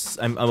like I'm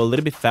a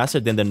little bit faster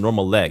than the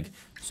normal leg.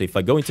 So if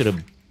I go into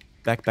the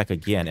backpack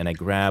again and I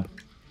grab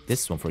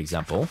this one, for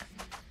example.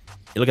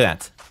 Look at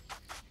that.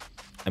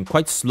 I'm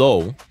quite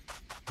slow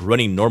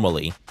running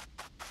normally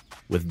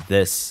with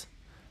this.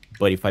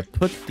 But if I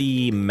put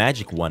the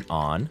magic one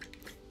on,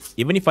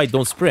 even if I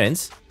don't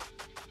sprint,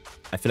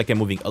 I feel like I'm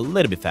moving a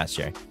little bit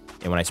faster.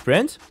 And when I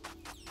sprint,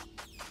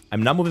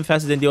 I'm not moving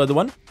faster than the other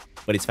one,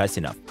 but it's fast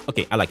enough.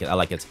 Okay, I like it. I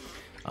like it.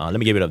 Let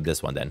me get rid of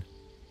this one then.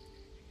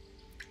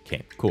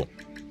 Okay, cool.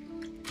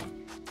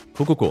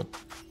 Cool.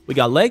 We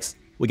got legs.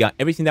 We got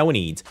everything that we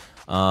need.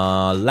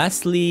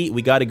 Lastly,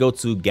 we gotta go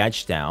to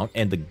Gadge Town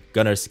and the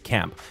Gunner's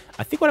Camp.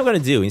 I think what I'm gonna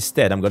do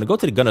instead, I'm gonna go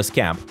to the Gunner's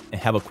Camp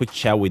and have a quick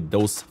chat with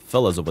those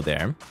fellas over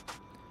there.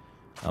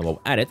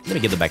 While at it, let me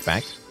get the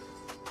backpack.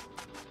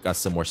 Got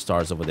some more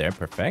stars over there.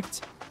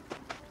 Perfect.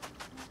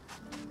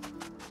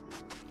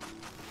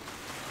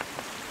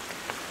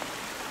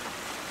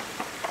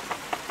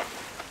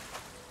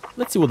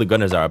 Let's see what the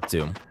Gunners are up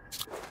to.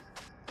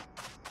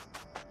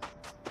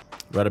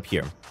 Right up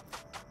here.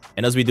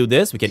 And as we do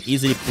this, we can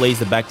easily place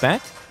the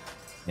backpack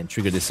and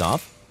trigger this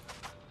off.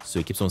 So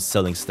it keeps on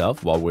selling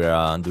stuff while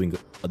we're doing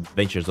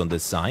adventures on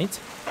this side.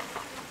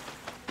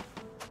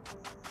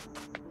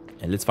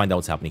 And let's find out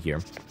what's happening here.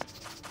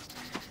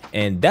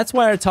 And that's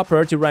why our top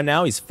priority right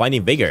now is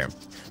finding Vigor.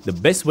 The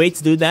best way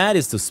to do that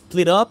is to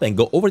split up and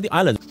go over the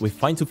island with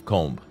Fine-Tooth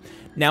Comb.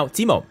 Now,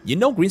 Timo, you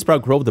know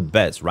Greensprout grow the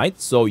best, right?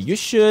 So you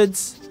should...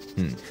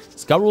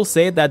 Scout rules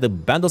say that the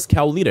Bandle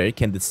Scout leader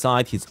can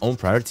decide his own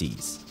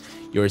priorities.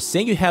 You're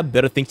saying you have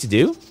better things to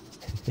do?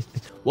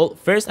 Well,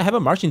 first, I have a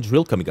marching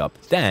drill coming up.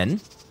 Then,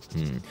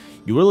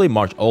 you really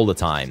march all the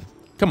time.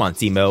 Come on,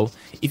 Timo.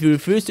 If you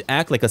refuse to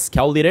act like a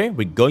scout leader,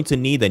 we're going to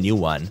need a new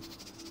one.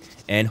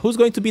 And who's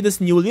going to be this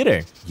new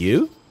leader?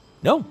 You?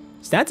 No,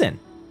 Stantin.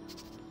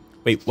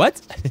 Wait, what?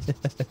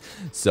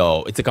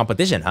 So, it's a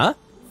competition, huh?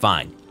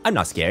 Fine, I'm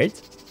not scared.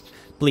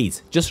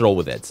 Please, just roll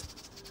with it.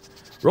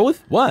 Roll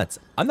with what?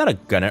 I'm not a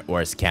gunner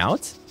or a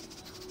scout.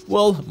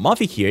 Well,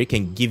 Muffy here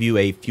can give you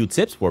a few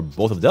tips for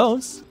both of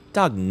those.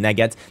 Dog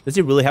nugget, does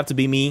it really have to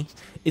be me?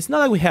 It's not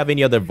like we have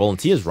any other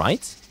volunteers,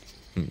 right?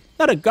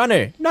 Not a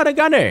gunner, not a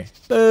gunner.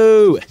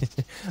 Boo!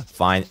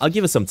 Fine, I'll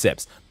give you some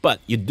tips.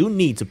 But you do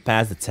need to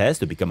pass the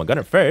test to become a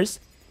gunner first.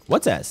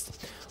 What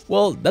test?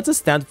 Well, that's a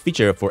standard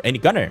feature for any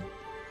gunner.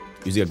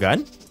 Using a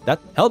gun? That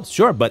helps,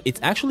 sure, but it's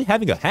actually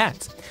having a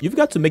hat. You've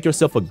got to make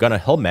yourself a gunner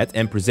helmet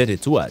and present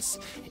it to us.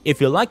 If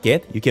you like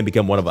it, you can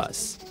become one of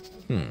us.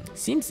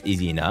 Seems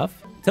easy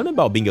enough. Tell me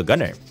about being a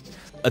gunner.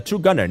 A true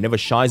gunner never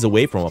shies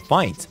away from a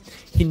fight.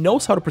 He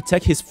knows how to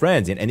protect his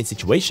friends in any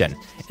situation.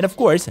 And of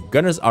course,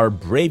 gunners are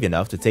brave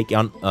enough to take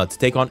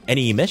on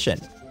any mission.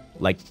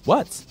 Like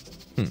what?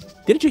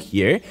 Didn't you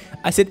hear?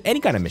 I said any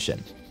kind of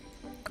mission.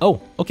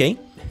 Oh, okay.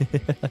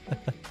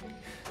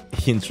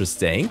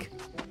 Interesting.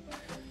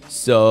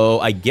 So,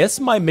 I guess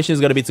my mission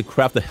is gonna be to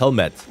craft a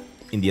helmet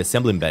in the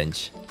assembling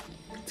bench.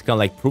 To kind of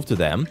like prove to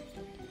them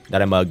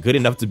that I'm good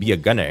enough to be a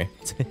gunner.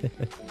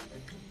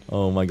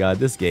 Oh my god,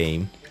 this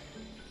game.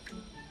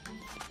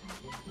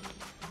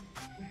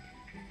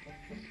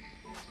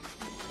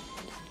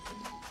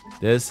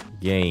 This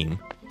game.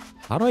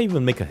 How do I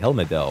even make a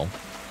helmet though?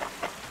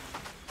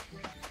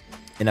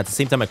 And at the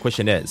same time, my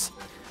question is,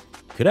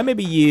 could I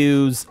maybe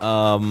use,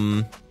 let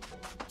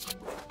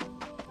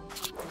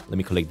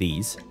me collect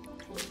these.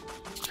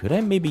 Could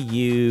I maybe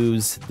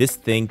use this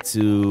thing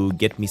to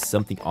get me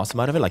something awesome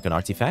out of it, like an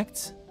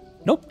artifact?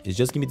 Nope, it's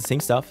just give me the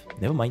same stuff.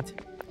 Never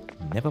mind.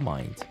 Never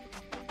mind.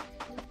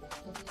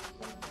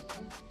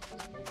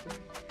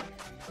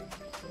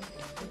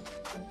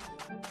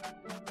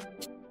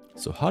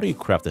 So how do you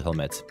craft the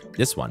helmet?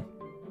 This one.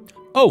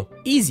 Oh,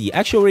 easy.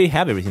 Actually, I already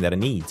have everything that I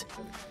need.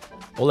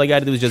 All I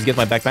gotta do is just get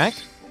my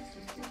backpack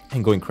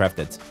and go and craft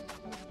it.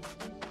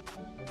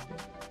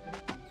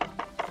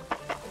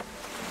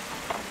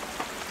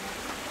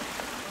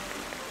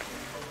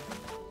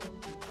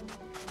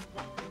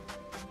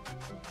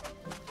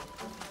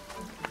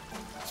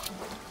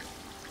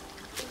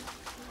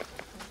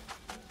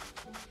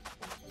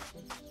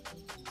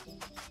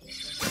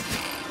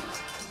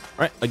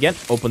 Alright, again,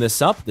 open this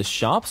up, this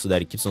shop, so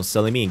that it keeps on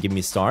selling me and giving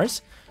me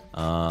stars.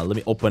 Let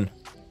me open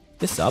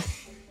this up.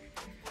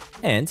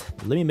 And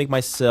let me make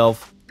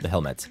myself the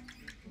helmet.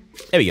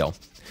 There we go.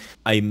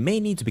 I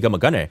may need to become a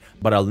gunner,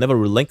 but I'll never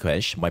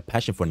relinquish my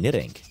passion for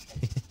knitting.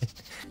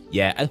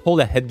 Yeah, I'd hold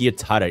that headgear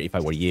tighter if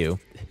I were you.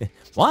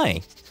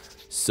 Why?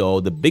 So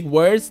the big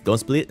words don't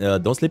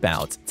slip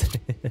out.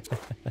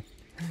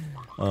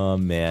 Oh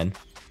man.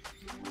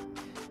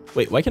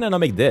 Wait, why can I not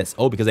make this?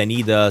 Oh, because I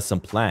need some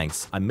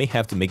planks. I may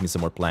have to make me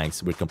some more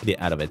planks. We're completely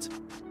out of it.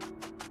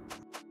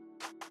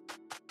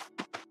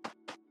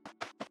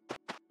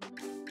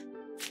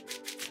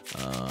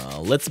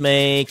 Let's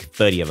make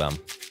 30 of them.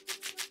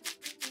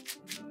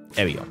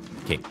 There we go.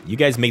 Okay, you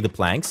guys make the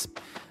planks.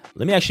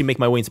 Let me actually make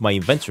my way into my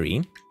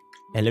inventory.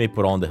 And let me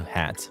put on the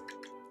hat.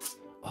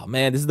 Oh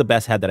man, this is the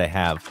best hat that I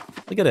have.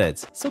 Look at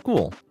it. So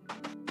cool.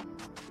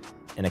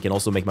 And I can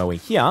also make my way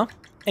here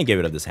and get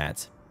rid of this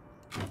hat.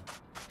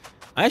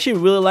 I actually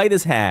really like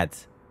this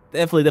hat.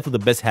 Definitely the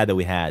best hat that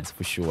we had,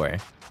 for sure.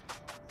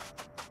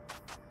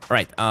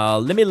 Alright,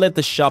 let me let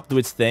the shop do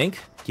its thing.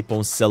 Keep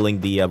on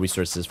selling the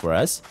resources for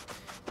us.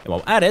 And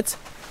while at it,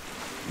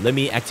 let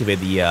me activate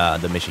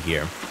the mission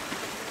here.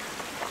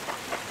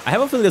 I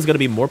have a feeling there's going to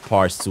be more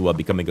parts to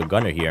becoming a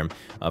gunner here.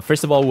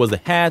 First of all was the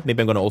hat.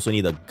 Maybe I'm going to also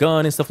need a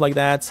gun and stuff like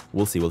that.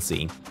 We'll see, we'll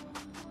see.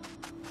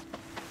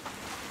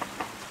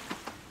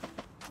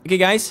 Okay,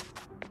 guys.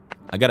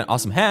 I got an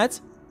awesome hat.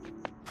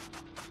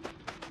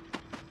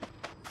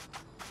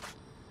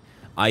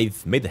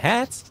 I've made the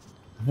hat.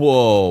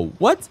 Whoa,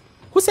 what?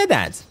 Who said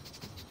that?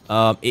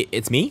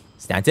 It's me,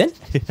 Stantin.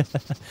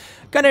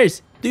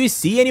 Gunners, do you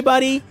see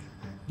anybody?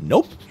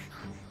 Nope.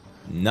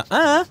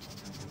 Nuh-uh.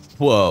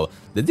 Whoa,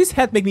 did this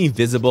hat make me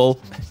invisible?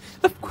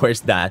 Of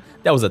course not.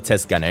 That was a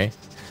test, gunner.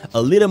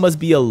 A leader must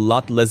be a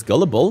lot less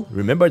gullible.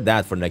 Remember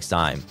that for next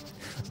time.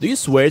 Do you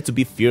swear to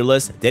be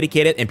fearless,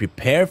 dedicated, and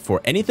prepared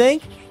for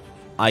anything?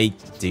 I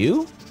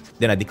do?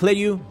 Then I declare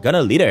you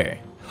gunner leader.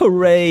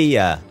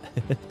 Hooray!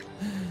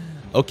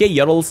 Okay,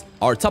 Yodels,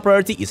 our top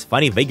priority is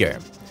finding Vigor.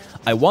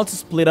 I want to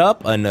split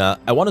up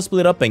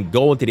and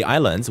go into the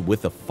islands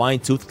with a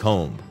fine-tooth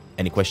comb.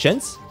 Any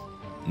questions?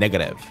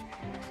 Negative.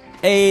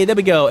 Hey, there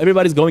we go.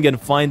 Everybody's going and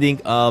finding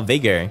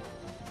Vigor.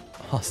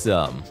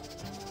 Awesome.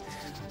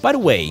 By the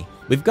way,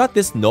 we've got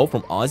this note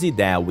from Ozzy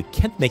that we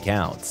can't make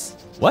out.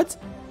 What?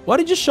 Why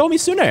did you show me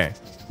sooner?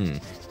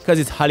 Because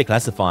it's highly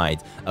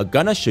classified. A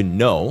gunner should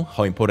know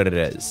how important it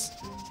is.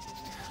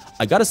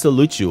 I gotta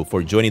salute you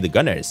for joining the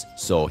gunners,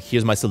 so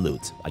here's my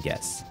salute, I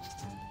guess.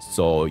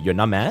 So you're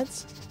not mad?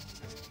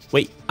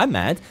 Wait, I'm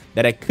mad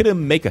that I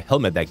couldn't make a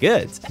helmet that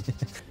good.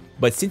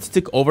 But since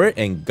you took over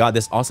and got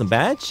this awesome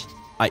badge,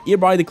 I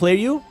hereby declare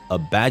you a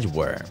badge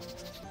wearer.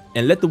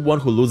 And let the one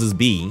who loses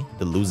be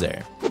the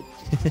loser.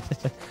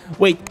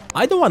 Wait,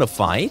 I don't want to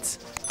fight.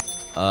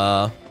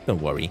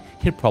 Don't worry,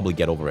 he'll probably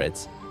get over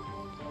it.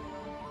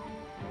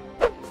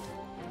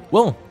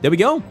 Well, there we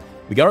go.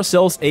 We got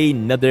ourselves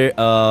another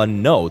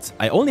note.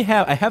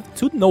 I have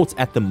 2 notes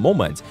at the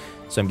moment,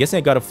 so I'm guessing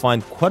I gotta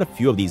find quite a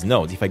few of these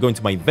notes. If I go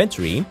into my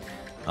inventory,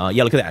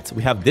 yeah, look at that.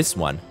 We have this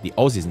one, the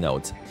Aussie's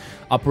note.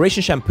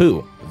 Operation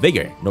Shampoo,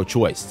 Vigor, no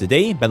choice.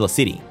 Today, Bandle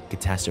City,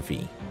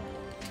 catastrophe.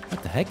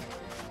 What the heck?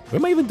 What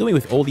am I even doing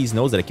with all these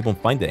notes that I keep on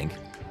finding?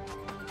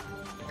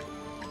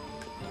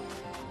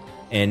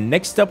 And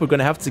next up, we're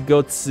gonna have to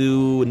go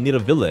to Nita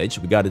Village.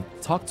 We gotta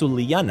talk to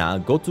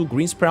Liana, go to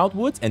Green Sprout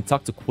Woods, and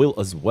talk to Quill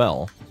as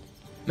well.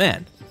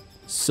 Man,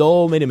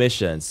 so many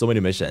missions, so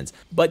many missions.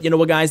 But you know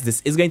what, guys?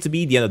 This is going to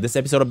be the end of this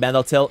episode of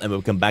Bandle, and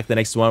we'll come back to the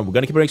next one. We're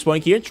gonna keep on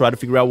exploring here, try to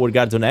figure out what we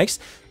gotta do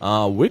next.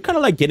 We're kind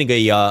of like getting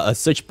a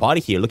search party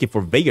here, looking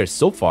for Vigor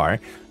so far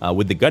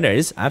with the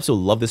gunners. I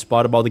absolutely love this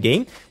part about the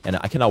game, and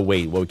I cannot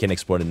wait what we can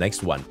explore in the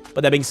next one.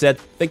 But that being said,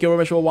 thank you very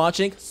much for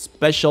watching.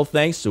 Special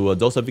thanks to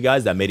those of you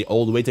guys that made it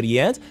all the way to the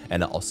end,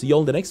 and I'll see you all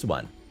in the next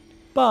one.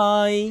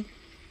 Bye!